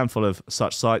just a handful of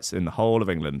such sites in the whole of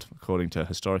England, according to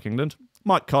Historic England.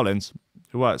 Mike Collins,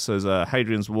 who works as the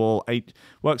Hadrian's Wall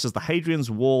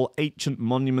Ancient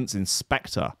Monuments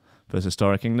Inspector for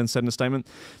Historic England, said in a statement,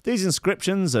 "These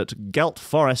inscriptions at Gelt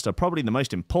Forest are probably the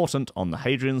most important on the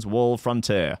Hadrian's Wall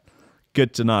frontier."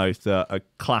 Good to know that a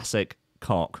classic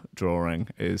cock drawing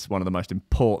is one of the most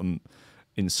important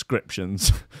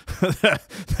inscriptions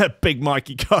that Big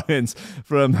Mikey Collins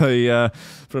from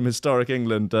Historic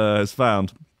England has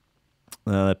found.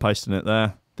 They're posting it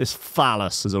there. This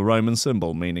phallus is a Roman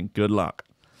symbol meaning good luck.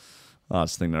 I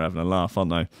just think they're having a laugh,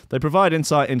 aren't they? They provide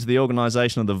insight into the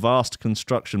organisation of the vast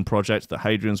construction project that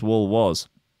Hadrian's Wall was,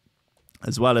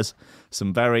 as well as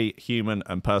some very human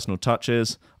and personal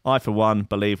touches. I, for one,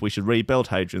 believe we should rebuild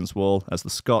Hadrian's Wall, as the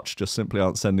Scotch just simply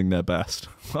aren't sending their best.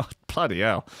 Bloody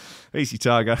hell. Easy,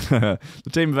 Tiger. The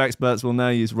team of experts will now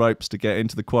use ropes to get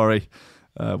into the quarry,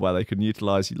 where they can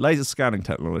utilise laser scanning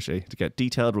technology to get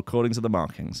detailed recordings of the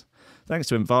markings. Thanks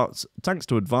to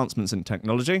advancements in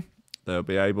technology, they'll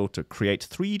be able to create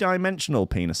three-dimensional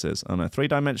penises. I know,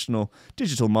 three-dimensional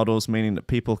digital models, meaning that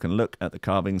people can look at the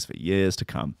carvings for years to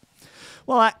come.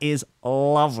 Well, that is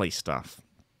lovely stuff.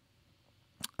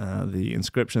 The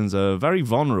inscriptions are very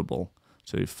vulnerable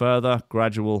to further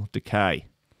gradual decay.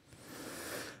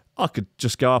 I could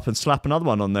just go up and slap another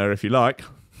one on there if you like.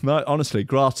 No, honestly,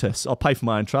 gratis. I'll pay for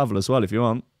my own travel as well if you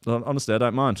want. Honestly, I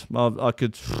don't mind. I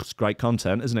could. It's great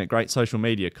content, isn't it? Great social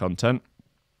media content.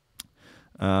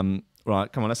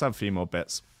 Right, come on, let's have a few more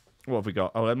bits. What have we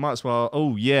got? Oh, it might as well.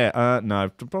 Oh, yeah. No,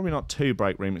 probably not 2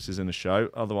 break remixes in the show.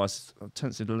 Otherwise, it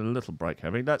tends to be a little break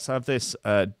heavy. Let's have this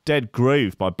Dead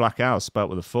Groove by Black Owl, spelt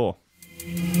with a 4.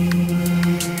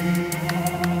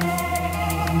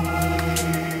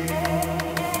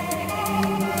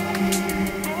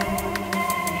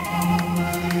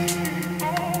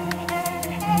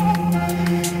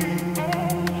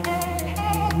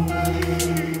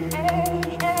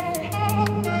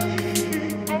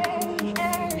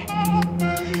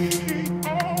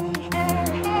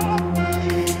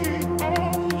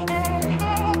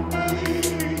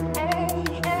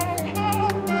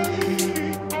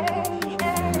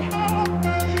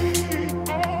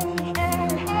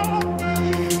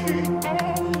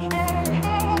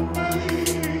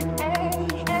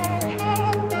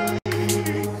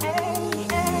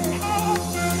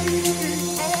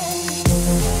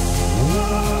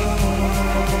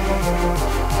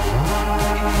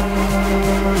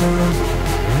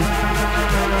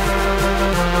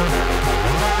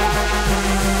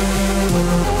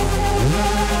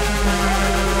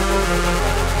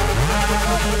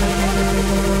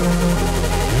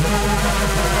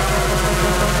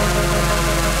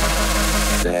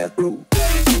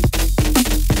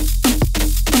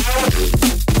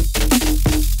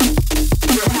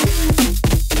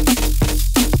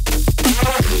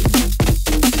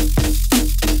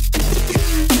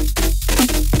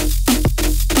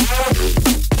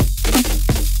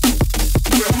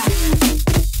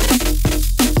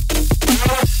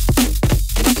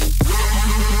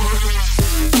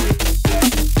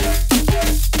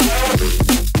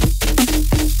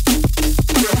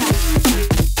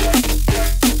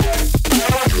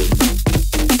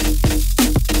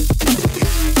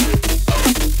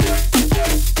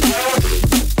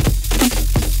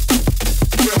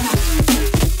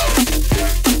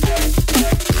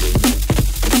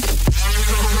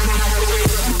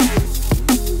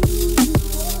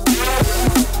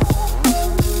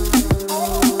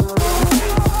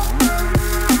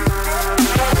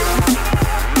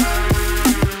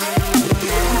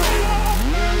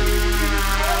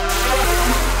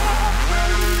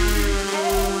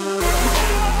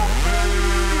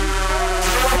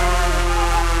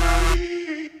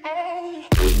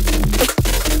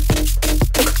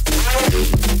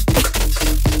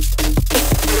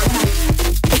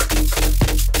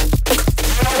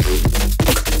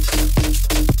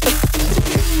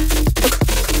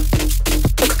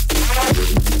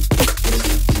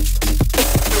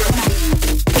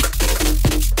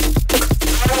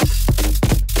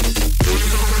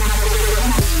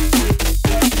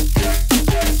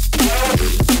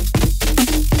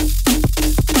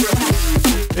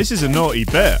 This is a naughty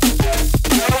bit.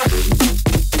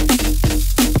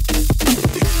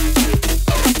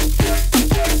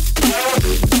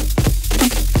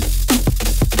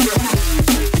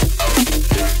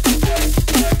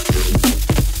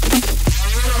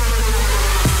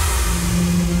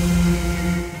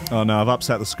 Oh no, I've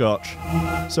upset the Scotch.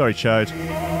 Sorry, Chode.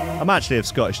 I'm actually of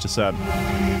Scottish descent.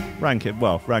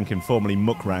 Rankin, formerly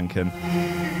Muck Rankin.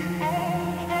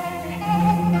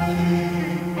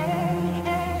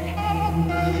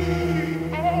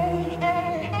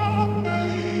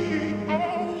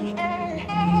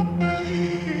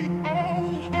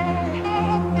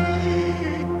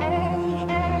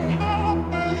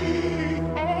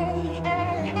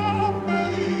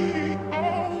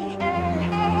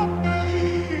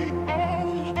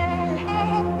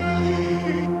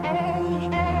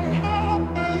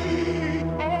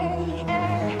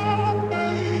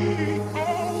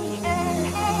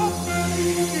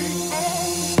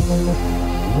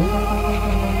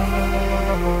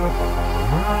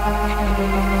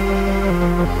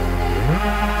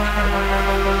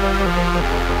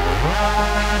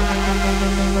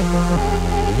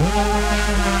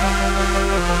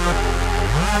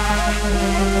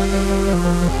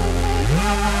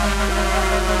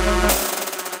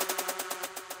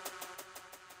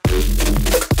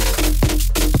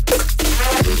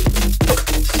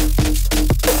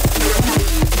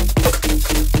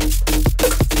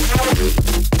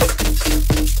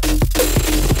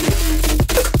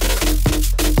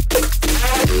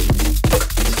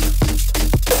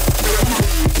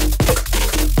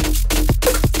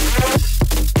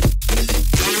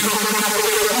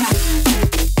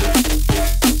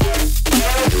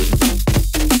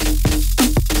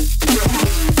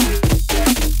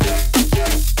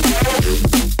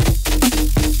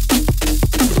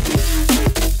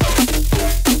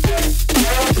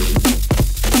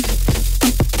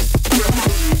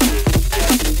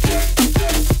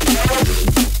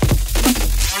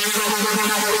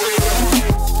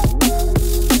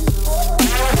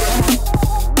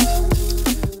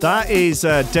 That is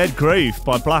Dead Groove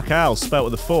by Black Owl, spelt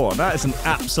with a 4. That is an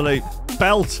absolute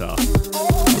belter.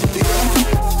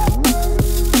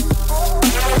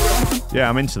 Yeah,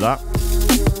 I'm into that.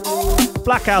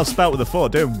 Black Owl, spelt with a 4,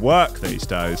 doing work these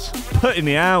days. Putting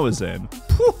the hours in.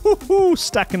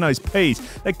 Stacking those peas.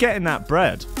 They're getting that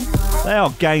bread. They are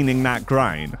gaining that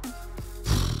grain.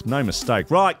 No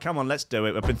mistake. Right, come on, let's do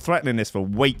it. I've been threatening this for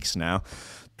weeks now.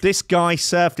 This guy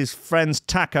served his friends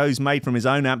tacos made from his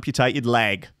own amputated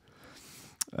leg.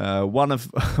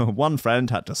 One friend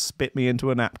had to spit me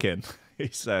into a napkin, he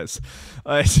says.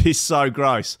 It's so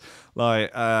gross.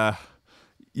 Like, yeah,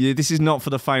 this is not for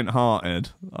the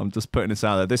faint-hearted. I'm just putting this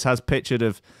out there. This has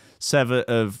pictures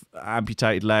of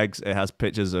amputated legs. It has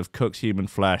pictures of cooked human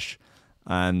flesh.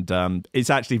 And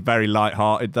it's actually very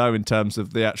light-hearted, though, in terms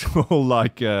of the actual,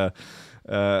 like...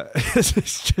 it's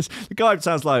just... The guy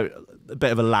sounds like... a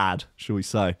bit of a lad, shall we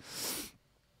say.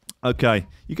 Okay,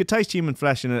 you could taste human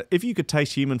flesh if you could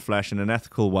taste human flesh in an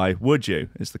ethical way, would you?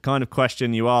 It's the kind of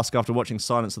question you ask after watching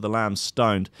Silence of the Lambs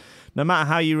stoned. No matter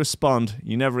how you respond,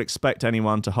 you never expect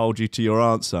anyone to hold you to your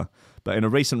answer. But in a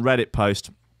recent Reddit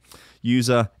post,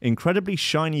 user Incredibly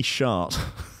Shiny Shart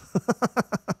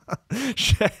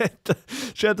shared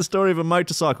the story of a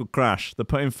motorcycle crash that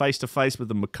put him face to face with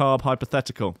the macabre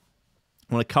hypothetical.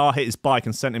 When a car hit his bike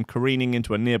and sent him careening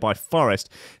into a nearby forest,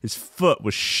 his foot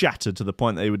was shattered to the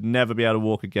point that he would never be able to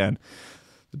walk again.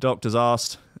 The doctors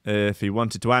asked if he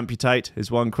wanted to amputate.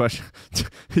 His one question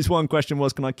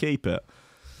was, can I keep it?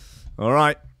 All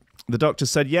right. The doctor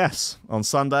said yes. On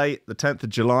Sunday, the 10th of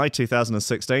July,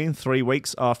 2016, 3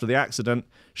 weeks after the accident,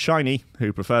 Shiny,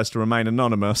 who prefers to remain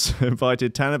anonymous,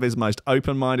 invited 10 of his most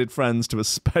open-minded friends to a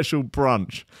special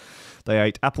brunch. They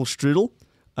ate apple strudel,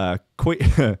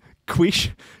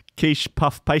 quiche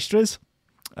puff pastries,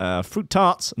 fruit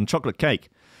tarts and chocolate cake.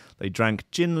 They drank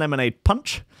gin lemonade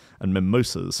punch and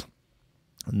mimosas.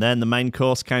 And then the main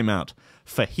course came out.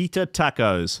 Fajita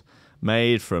tacos,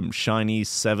 made from Shiny's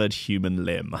severed human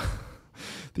limb.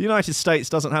 The United States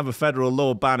doesn't have a federal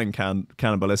law banning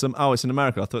cannibalism. Oh, it's in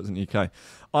America. I thought it was in the UK.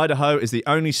 Idaho is the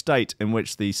only state in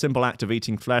which the simple act of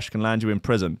eating flesh can land you in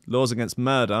prison. Laws against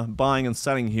murder, buying and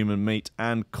selling human meat,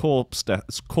 and corpse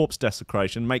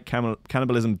desecration make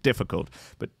cannibalism difficult,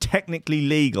 but technically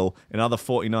legal in other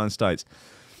 49 states.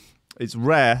 It's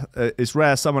rare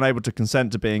someone able to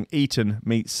consent to being eaten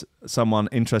meets someone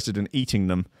interested in eating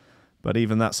them, but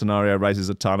even that scenario raises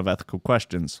a ton of ethical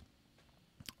questions.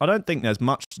 I don't think there's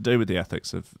much to do with the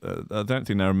ethics of... I don't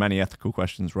think there are many ethical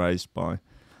questions raised by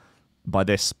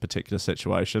this particular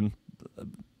situation.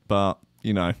 But,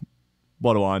 you know,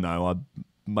 what do I know? I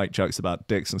make jokes about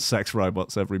dicks and sex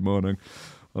robots every morning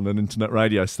on an internet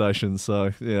radio station,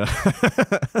 so, yeah.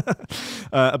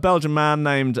 A Belgian man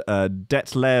named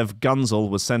Detlev Gunzel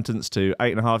was sentenced to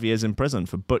 8.5 years in prison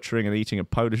for butchering and eating a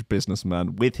Polish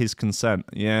businessman with his consent.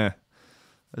 Yeah,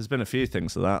 there's been a few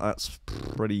things to that. That's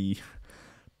pretty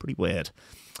weird.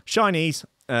 Chinese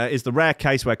is the rare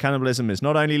case where cannibalism is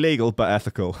not only legal, but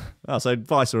ethical. Oh, so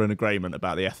Vice are in agreement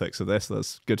about the ethics of this.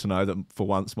 That's good to know that for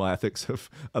once my ethics have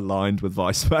aligned with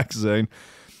Vice magazine.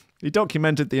 He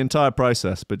documented the entire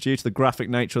process, but due to the graphic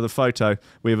nature of the photo,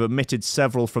 we have omitted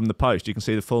several from the post. You can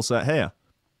see the full set here.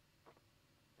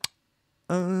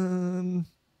 Don't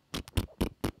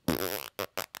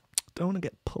want to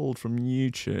get pulled from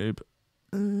YouTube.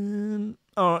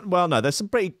 All right, well, no, there's some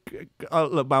pretty...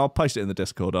 look, I'll post it in the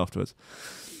Discord afterwards.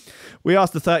 We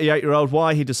asked the 38-year-old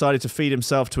why he decided to feed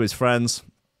himself to his friends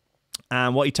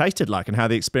and what he tasted like and how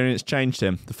the experience changed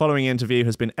him. The following interview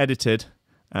has been edited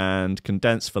and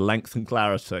condensed for length and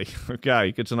clarity.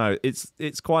 Okay, good to know.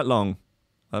 It's quite long.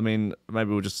 I mean,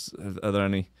 maybe we'll just... Are there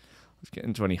any... Let's get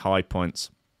into any high points.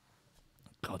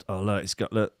 God, oh, look, it's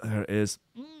got... Look, there it is.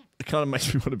 It kind of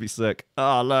makes me want to be sick.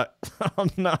 Oh, look. Oh,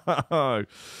 no.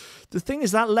 The thing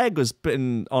is, that leg was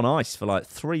been on ice for like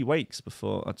 3 weeks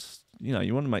before. I just, you know,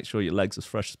 you want to make sure your leg's as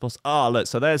fresh as possible. Oh, look,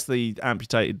 so there's the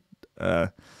amputated...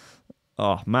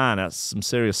 oh, man, that's some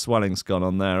serious swelling's gone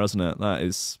on there, hasn't it? That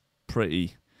is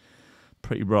pretty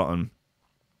rotten.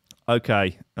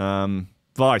 Okay,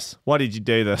 Vice, why did you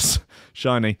do this?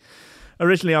 Shiny.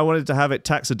 Originally, I wanted to have it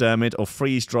taxidermied or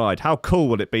freeze-dried. How cool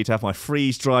would it be to have my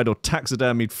freeze-dried or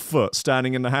taxidermied foot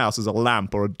standing in the house as a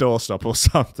lamp or a doorstop or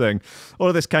something? All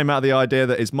of this came out of the idea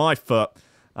that it's my foot,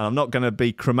 and I'm not going to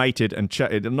be cremated and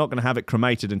I'm not going to have it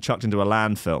cremated and chucked into a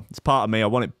landfill. It's part of me. I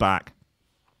want it back.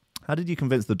 How did you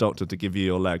convince the doctor to give you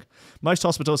your leg? Most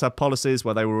hospitals have policies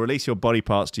where they will release your body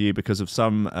parts to you because of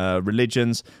some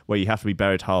religions where you have to be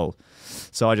buried whole.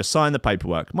 So I just signed the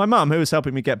paperwork. My mum, who was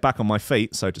helping me get back on my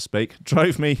feet, so to speak,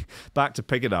 drove me back to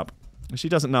pick it up. She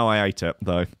doesn't know I ate it,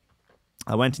 though.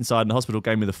 I went inside and the hospital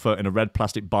gave me the foot in a red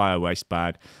plastic bio-waste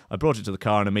bag. I brought it to the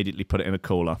car and immediately put it in a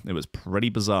cooler. It was pretty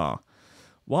bizarre.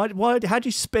 How'd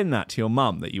you spin that to your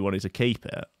mum that you wanted to keep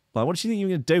it? Like, what do you think you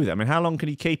were going to do with it? I mean, how long can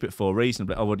you keep it for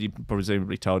reasonably? Oh, well, you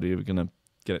presumably told you were going to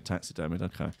get it taxidermied.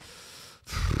 Okay.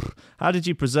 How did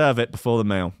you preserve it before the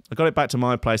meal? I got it back to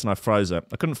my place and I froze it.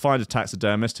 I couldn't find a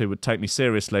taxidermist who would take me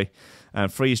seriously,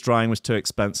 and freeze drying was too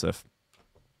expensive.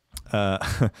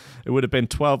 It would have been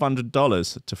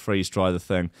 $1,200 to freeze dry the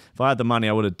thing. If I had the money,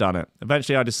 I would have done it.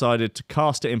 Eventually, I decided to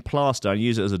cast it in plaster and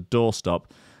use it as a doorstop,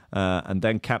 and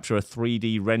then capture a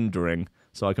 3D rendering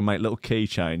so I can make little key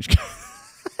change.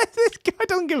 This guy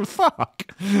doesn't give a fuck.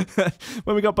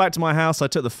 When we got back to my house, I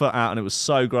took the foot out and it was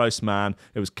so gross, man.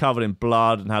 It was covered in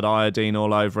blood and had iodine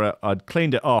all over it. I'd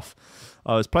cleaned it off.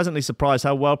 I was pleasantly surprised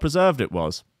how well preserved it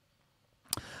was.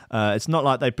 It's not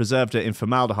like they preserved it in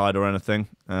formaldehyde or anything.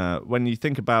 When you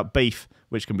think about beef,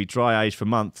 which can be dry aged for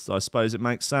months, I suppose it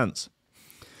makes sense.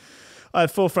 I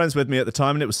had 4 friends with me at the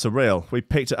time and it was surreal. We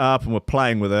picked it up and were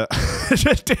playing with it. It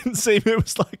just didn't seem it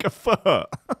was like a foot.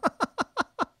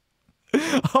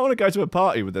 I want to go to a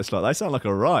party with this. Like, they sound like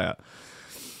a riot.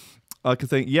 I could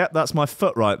think, yep, that's my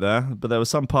foot right there. But there was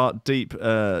some part deep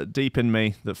in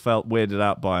me that felt weirded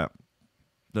out by it.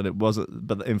 That it wasn't.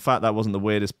 But in fact, that wasn't the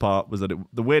weirdest part.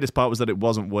 The weirdest part was that it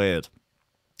wasn't weird.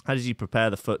 How did you prepare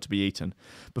the foot to be eaten?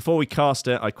 Before we cast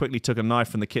it, I quickly took a knife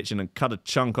from the kitchen and cut a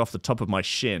chunk off the top of my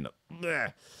shin.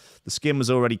 Blech. The skin was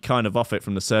already kind of off it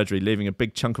from the surgery, leaving a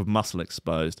big chunk of muscle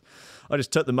exposed. I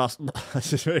just took the muscle...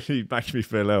 This really makes me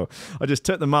feel ill. I just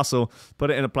took the muscle, put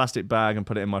it in a plastic bag, and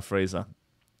put it in my freezer.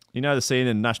 You know the scene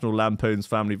in National Lampoon's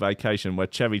Family Vacation where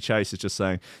Chevy Chase is just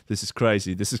saying, "This is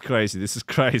crazy, this is crazy, this is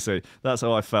crazy." That's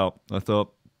how I felt. I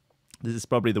thought, this is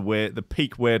probably the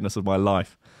peak weirdness of my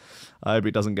life. I hope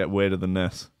it doesn't get weirder than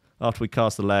this. After we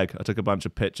cast the leg, I took a bunch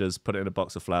of pictures, put it in a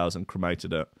box of flowers, and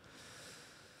cremated it.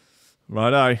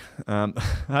 Righto.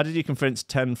 How did you convince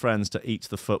 10 friends to eat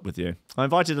the foot with you? I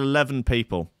invited 11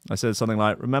 people. I said something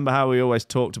like, remember how we always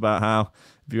talked about how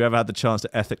if you ever had the chance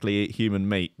to ethically eat human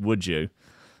meat, would you?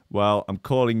 Well, I'm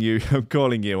calling you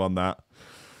on that.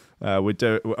 Are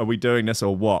we doing this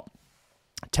or what?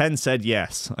 10 said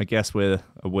yes. I guess we're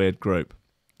a weird group.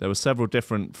 There were several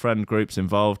different friend groups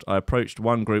involved. I approached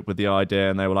one group with the idea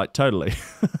and they were like, totally.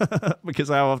 Because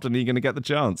how often are you going to get the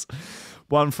chance?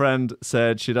 One friend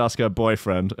said she'd ask her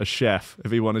boyfriend, a chef,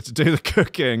 if he wanted to do the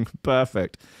cooking.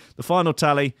 Perfect. The final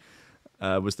tally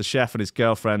was the chef and his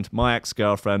girlfriend, my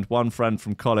ex-girlfriend, one friend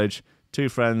from college, 2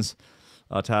 friends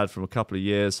I'd had from a couple of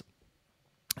years,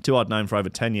 2 I'd known for over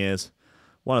 10 years,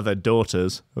 one of their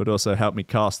daughters who had also helped me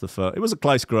cast the foot. It was a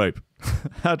close group.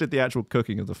 How did the actual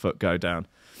cooking of the foot go down?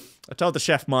 I told the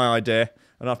chef my idea,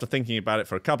 and after thinking about it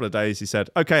for a couple of days, he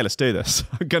said, okay, let's do this.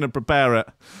 I'm going to prepare it,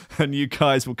 and you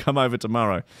guys will come over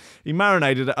tomorrow. He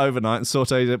marinated it overnight and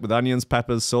sautéed it with onions,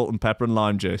 peppers, salt and pepper, and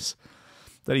lime juice.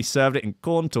 Then he served it in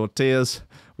corn tortillas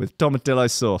with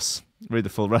tomatillo sauce. Read the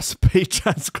full recipe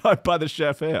transcribed by the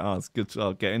chef here. Oh, it's good.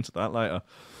 I'll get into that later.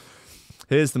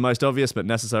 Here's the most obvious but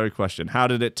necessary question. How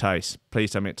did it taste?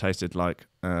 Please tell me it tasted like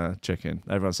chicken.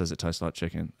 Everyone says it tastes like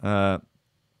chicken.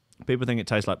 People think it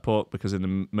tastes like pork because in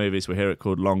the movies we hear it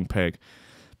called long pig.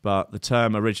 But the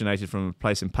term originated from a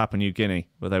place in Papua New Guinea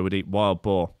where they would eat wild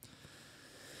boar.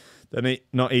 They're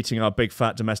not eating our big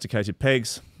fat domesticated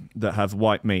pigs that have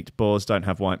white meat. Boars don't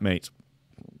have white meat.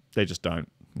 They just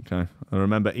don't. Okay. I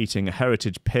remember eating a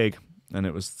heritage pig and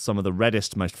it was some of the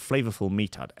reddest, most flavorful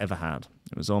meat I'd ever had.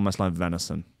 It was almost like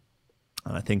venison.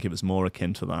 And I think it was more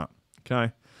akin to that.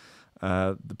 Okay.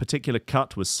 The particular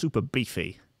cut was super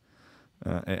beefy.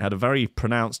 It had a very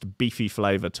pronounced beefy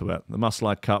flavour to it. The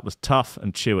muscle-like cut was tough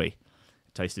and chewy.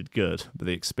 It tasted good, but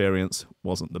the experience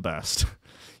wasn't the best.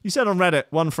 You said on Reddit,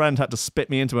 one friend had to spit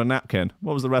me into a napkin.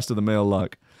 What was the rest of the meal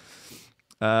like?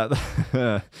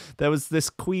 There was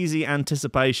this queasy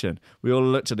anticipation. We all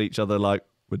looked at each other like,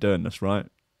 we're doing this, right?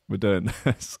 We're doing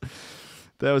this.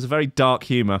 There was a very dark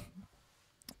humour,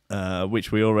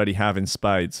 which we already have in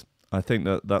spades. I think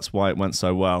that's why it went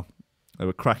so well. They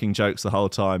were cracking jokes the whole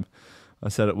time. I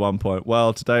said at one point,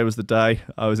 well, today was the day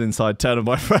I was inside 10 of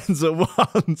my friends at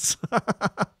once.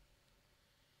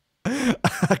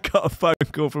 I got a phone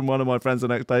call from one of my friends the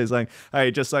next day saying, hey,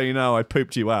 just so you know, I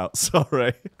pooped you out.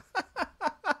 Sorry.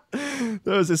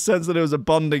 There was this sense that it was a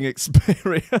bonding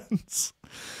experience.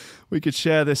 We could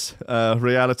share this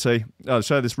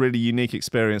share this really unique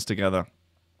experience together.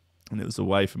 And it was a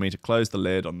way for me to close the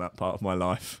lid on that part of my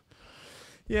life.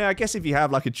 Yeah, I guess if you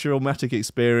have like a traumatic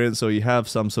experience or you have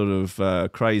some sort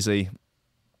of crazy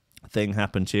thing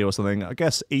happen to you or something, I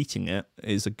guess eating it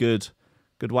is a good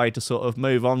way to sort of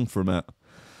move on from it.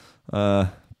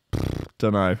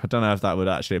 Don't know. I don't know if that would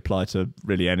actually apply to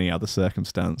really any other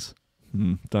circumstance.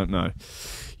 Don't know.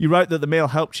 You wrote that the meal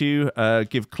helped you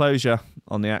give closure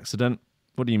on the accident.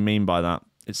 What do you mean by that?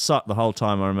 It sucked the whole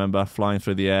time, I remember, flying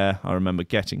through the air. I remember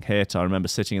getting hit. I remember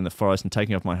sitting in the forest and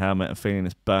taking off my helmet and feeling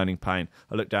this burning pain.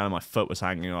 I looked down and my foot was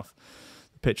hanging off.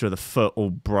 The picture of the foot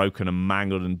all broken and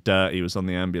mangled and dirty was on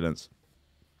the ambulance.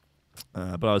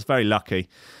 But I was very lucky.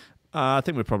 I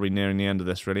think we're probably nearing the end of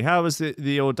this, really. How has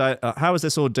how has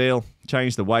this ordeal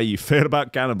changed the way you feel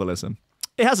about cannibalism?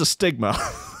 It has a stigma.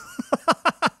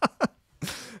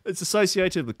 It's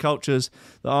associated with cultures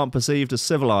that aren't perceived as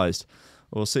civilized,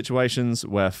 or situations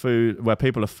where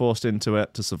people are forced into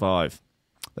it to survive.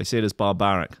 They see it as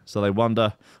barbaric, so they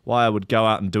wonder why I would go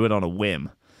out and do it on a whim.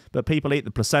 But people eat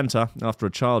the placenta after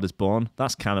a child is born.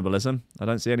 That's cannibalism. I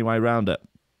don't see any way around it.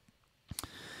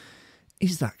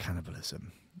 Is that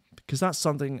cannibalism? Because that's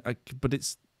something, but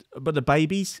are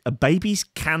babies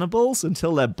cannibals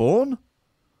until they're born?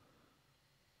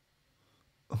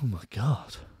 Oh my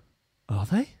God. Are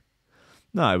they?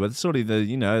 No, but sort of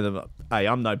hey,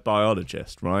 I'm no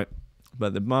biologist, right?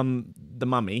 But the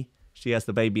mummy, she has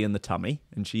the baby in the tummy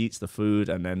and she eats the food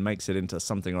and then makes it into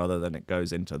something or other, then it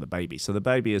goes into the baby. So the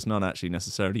baby is not actually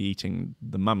necessarily eating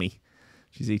the mummy.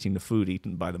 She's eating the food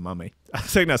eaten by the mummy. I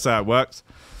think that's how it works.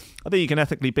 I think you can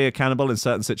ethically be a cannibal in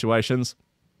certain situations.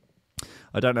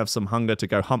 I don't have some hunger to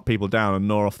go hunt people down and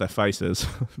gnaw off their faces.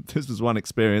 This was one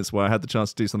experience where I had the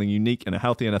chance to do something unique in a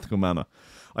healthy and ethical manner.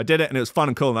 I did it and it was fun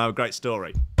and cool and I have a great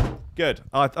story. Good.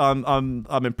 I'm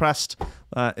impressed.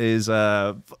 That is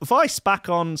Vice back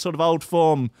on sort of old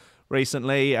form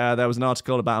recently. There was an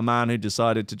article about a man who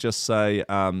decided to just say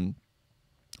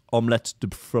omelette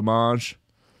de fromage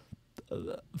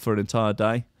for an entire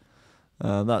day.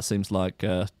 That seems like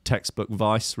textbook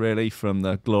Vice, really, from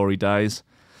the glory days.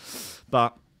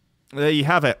 But there you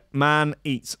have it. Man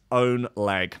eats own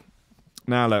leg.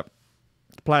 Now, look,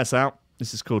 to play us out,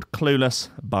 this is called Clueless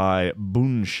by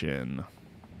Bunshin.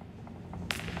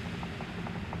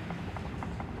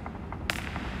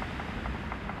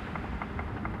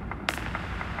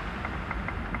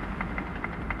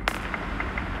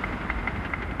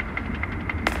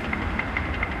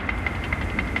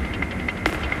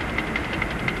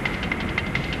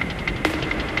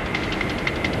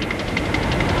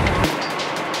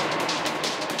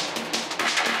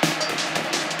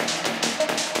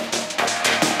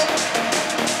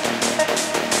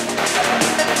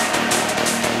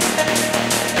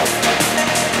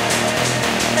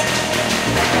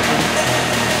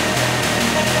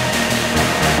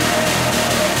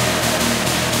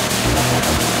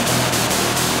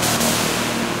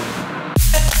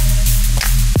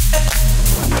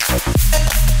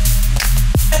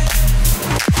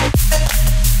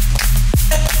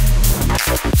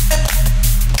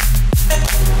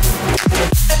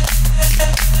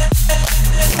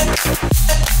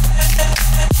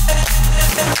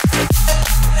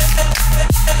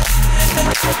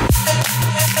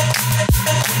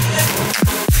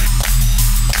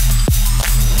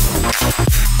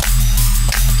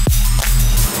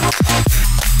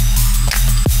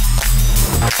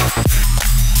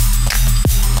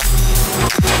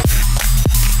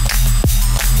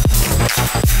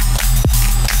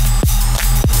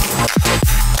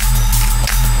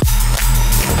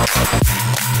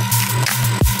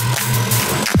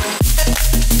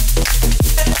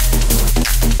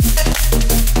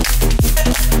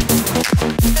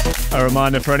 A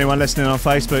reminder for anyone listening on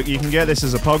Facebook, you can get this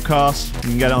as a podcast. You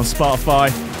can get it on Spotify.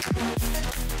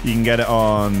 You can get it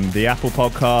on the Apple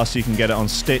Podcast. You can get it on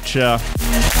Stitcher.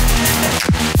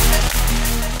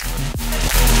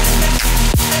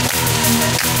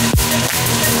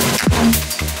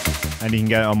 And you can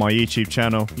get it on my YouTube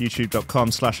channel,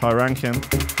 youtube.com/highranking.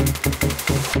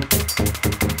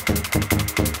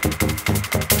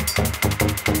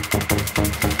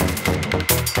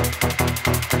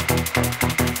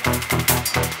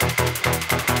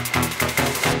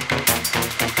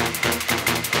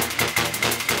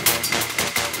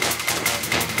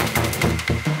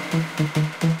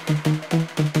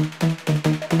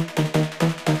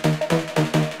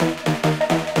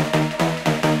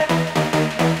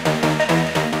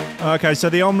 Okay, so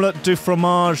the omelette du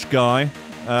fromage guy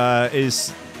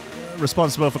is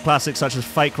responsible for classics such as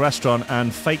Fake Restaurant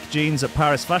and Fake Jeans at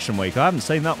Paris Fashion Week. I haven't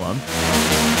seen that one.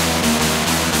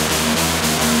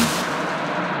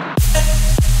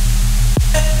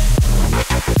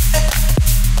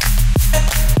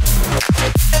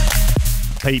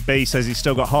 Pete B says he's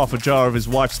still got half a jar of his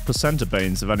wife's placenta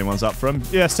beans if anyone's up for him.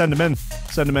 Yeah, send them in.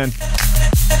 Send them in.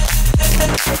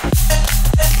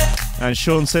 And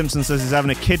Sean Simpson says he's having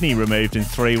a kidney removed in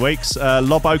 3 weeks.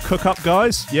 Lobo cook-up,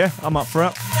 guys. Yeah, I'm up for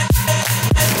it.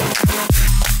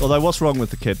 Although, what's wrong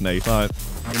with the kidney? I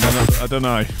don't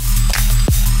know.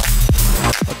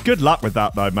 Good luck with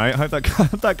that, though, mate. I hope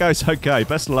that goes okay.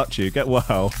 Best of luck to you. Get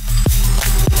well.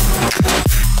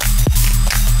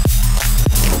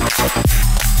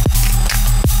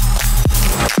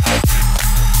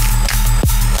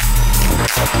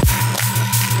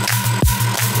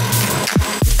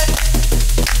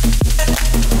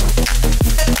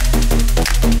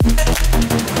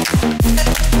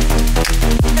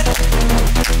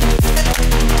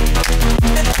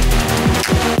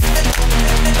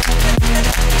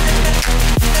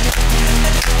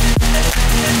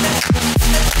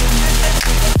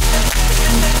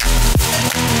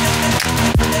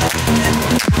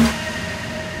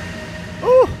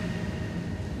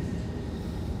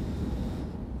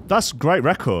 That's a great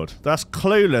record. That's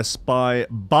Clueless by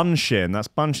Bunshin. That's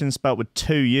Bunshin spelt with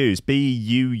 2 U's.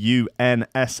 Buunshin.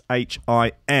 That's a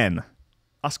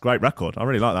great record. I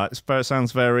really like that. It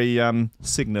sounds very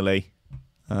signally.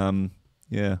 Yeah, I'm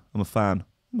a fan.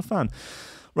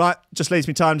 Right, just leaves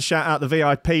me time to shout out the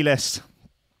VIP list.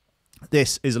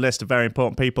 This is a list of very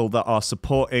important people that are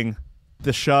supporting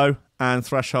the show and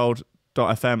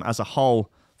Threshold.fm as a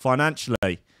whole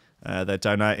financially. They're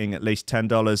donating at least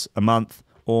 $10 a month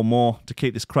or more to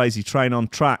keep this crazy train on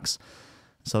tracks.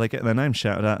 So they get their name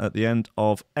shouted out at the end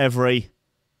of every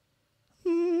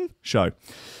show.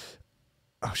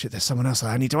 Oh shit, there's someone else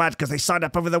I need to add because they signed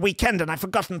up over the weekend and I've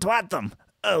forgotten to add them.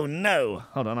 Oh no.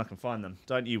 Hold on, I can find them.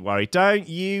 Don't you worry.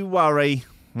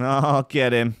 I'll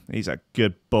get him. He's a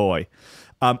good boy.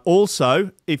 Also,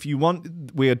 if you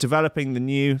want, we are developing the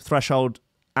new Threshold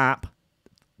app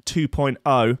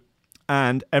 2.0,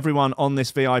 and everyone on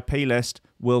this VIP list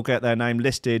will get their name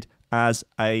listed as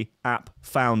a app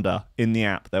founder in the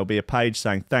app. There'll be a page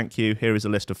saying, thank you, here is a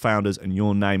list of founders, and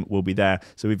your name will be there.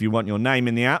 So if you want your name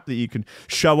in the app that you can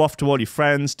show off to all your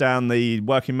friends down the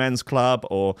Working Men's Club,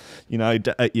 or, you know,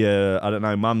 at your, I don't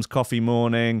know, mum's coffee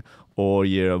morning, or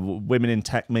your Women in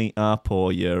Tech meetup,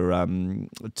 or your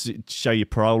show your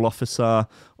parole officer,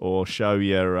 or show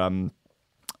your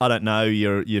I don't know,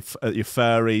 your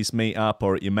furries meet up,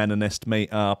 or at your Menonist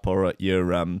meet up, or at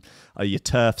your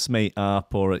turfs meet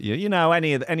up, or at your, you know,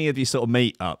 any of these sort of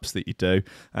meetups that you do,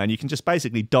 and you can just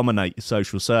basically dominate your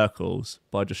social circles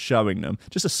by just showing them,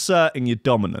 just asserting your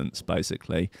dominance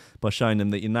basically by showing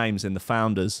them that your name's in the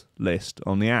founders list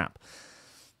on the app.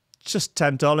 Just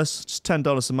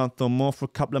 $10 a month or more for a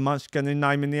couple of months, getting your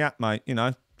name in the app, mate. You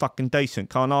know, fucking decent.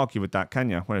 Can't argue with that,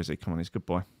 can you? Where is he? Come on, he's a good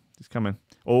boy. He's coming.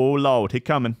 Oh, Lord, he's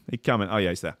coming. Oh, yeah,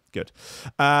 he's there. Good.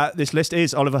 This list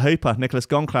is Oliver Hooper, Nicholas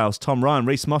Goncalves, Tom Ryan,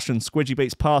 Reece Mosson, Squidgy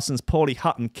Beats Parsons, Pauly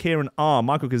Hutton, Ciarán R,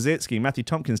 Michael Kedzierski, Matthew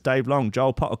Tomkins, Dave Long,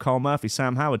 Joel Potter, Colm Murphy,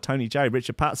 Sam Howard, Tony J,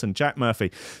 Richard Patterson, Jack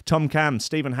Murphy, Tom Camm,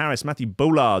 Stephen Harris, Matthieu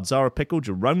Boulard, Zara Pickle,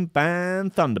 Jeroen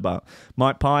Van Thunderbutt,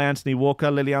 Mike Pye, Anthony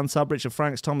Walker, Lily Unsub, Richard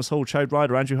Franks, Thomas Hall, Chode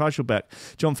Ryder, Andrew Heichelbech,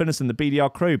 John Finison, the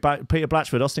BDR Crew, Peter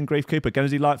Blatchford, Austin Grief Cooper,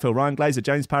 Gennady Lightfield, Ryan Glaser,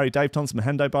 James Parry, Dave Thompson,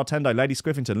 Hendo Bartendo, Lady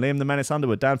Squiffington, Liam the Menace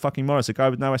Underwood, Dan fucking Morris, a guy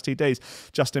with no STDs,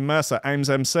 Justin Mercer, Ames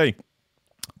MC,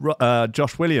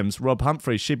 Josh Williams, Rob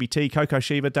Humphrey, Shibby T, Coco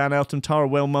Shiva, Dan Elton, Taran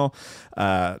Wilmore,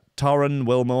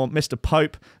 Mr.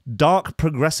 Pope, Dark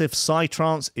Progressive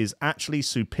Psytrance is actually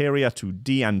superior to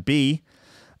D&B,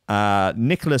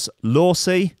 Nicholas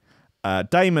Lawsey,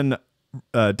 Damon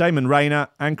Rayner,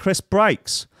 and Chris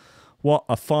Breaks. What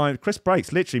a fine... Chris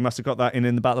Breaks literally must have got that in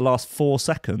about the last 4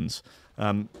 seconds.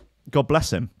 God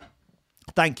bless him.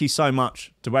 Thank you so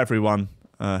much to everyone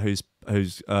who's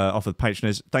offered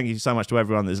patronage. Thank you so much to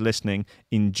everyone that's listening.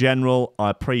 In general,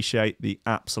 I appreciate the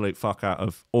absolute fuck out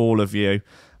of all of you.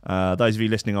 Those of you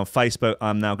listening on Facebook,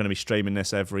 I'm now going to be streaming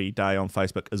this every day on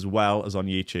Facebook as well as on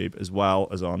YouTube, as well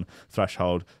as on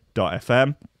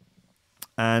threshold.fm.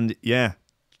 And yeah,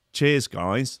 cheers,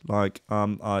 guys. Like,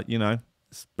 you know,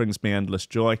 this brings me endless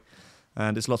joy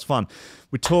and it's lots of fun.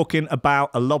 We're talking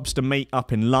about a lobster meet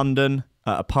up in London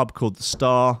at a pub called The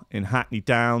Star in Hackney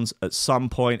Downs at some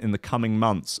point in the coming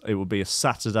months. It will be a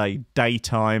Saturday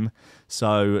daytime.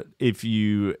 So if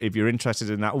you're interested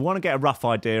in that, or want to get a rough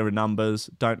idea of numbers,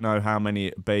 don't know how many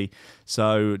it'd be.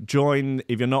 So join,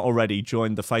 if you're not already,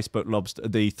 join the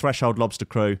Threshold Lobster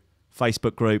Crew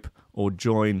Facebook group, or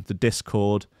join the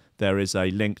Discord. There is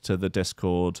a link to the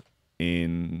Discord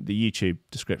in the YouTube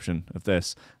description of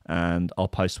this, and I'll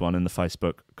post one in the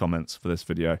Facebook comments for this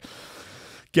video.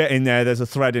 Get in there. There's a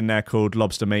thread in there called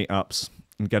Lobster Meetups,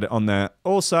 and get it on there.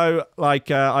 Also,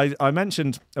 like I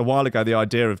mentioned a while ago, the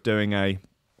idea of doing a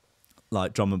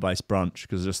like drum and bass brunch,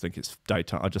 because I just think it's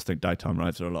daytime. I just think daytime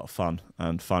raves are a lot of fun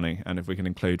and funny, and if we can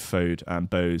include food and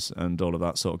booze and all of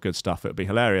that sort of good stuff, it would be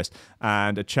hilarious.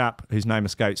 And a chap whose name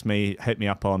escapes me hit me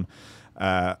up on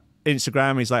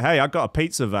Instagram. He's like, "Hey, I got a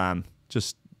pizza van.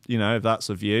 Just, you know, if that's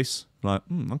of use." Like,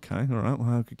 okay, all right,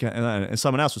 well, I could get that. And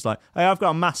someone else was like, "Hey, I've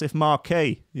got a massive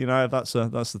marquee. You know, if that's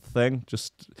the thing.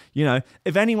 Just, you know,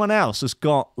 if anyone else has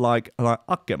got like I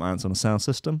could get my hands on a sound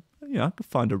system. You know, I could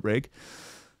find a rig.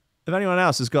 If anyone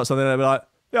else has got something, they'll be like,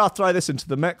 yeah, I'll throw this into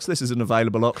the mix. This is an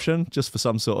available option just for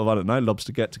some sort of, I don't know,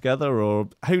 lobster get together, or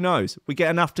who knows? We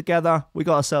get enough together. We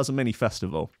got ourselves a mini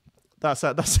festival. That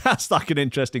sounds like an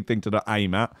interesting thing to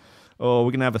aim at. Or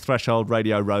we're gonna have a Threshold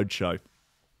Radio Roadshow.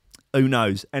 Who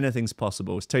knows? Anything's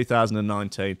possible. It's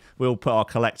 2019. We'll put our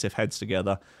collective heads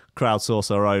together,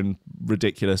 crowdsource our own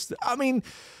ridiculous. I mean,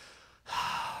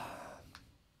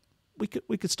 we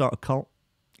could start a cult.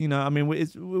 You know, I mean,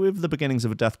 we're the beginnings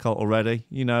of a death cult already.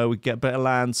 You know, we get a bit of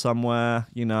land somewhere.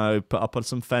 You know, put up on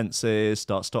some fences,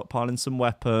 start stockpiling some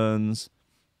weapons,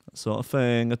 that sort of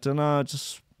thing. I don't know.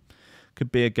 Just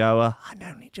could be a goer. I'm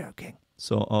only joking.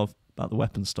 Sort of about the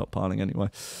weapons stockpiling anyway.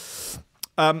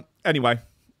 Anyway.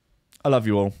 I love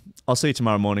you all. I'll see you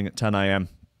tomorrow morning at 10 a.m.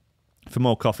 for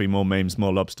more coffee, more memes,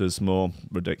 more lobsters, more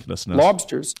ridiculousness.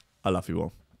 Lobsters. I love you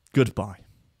all. Goodbye.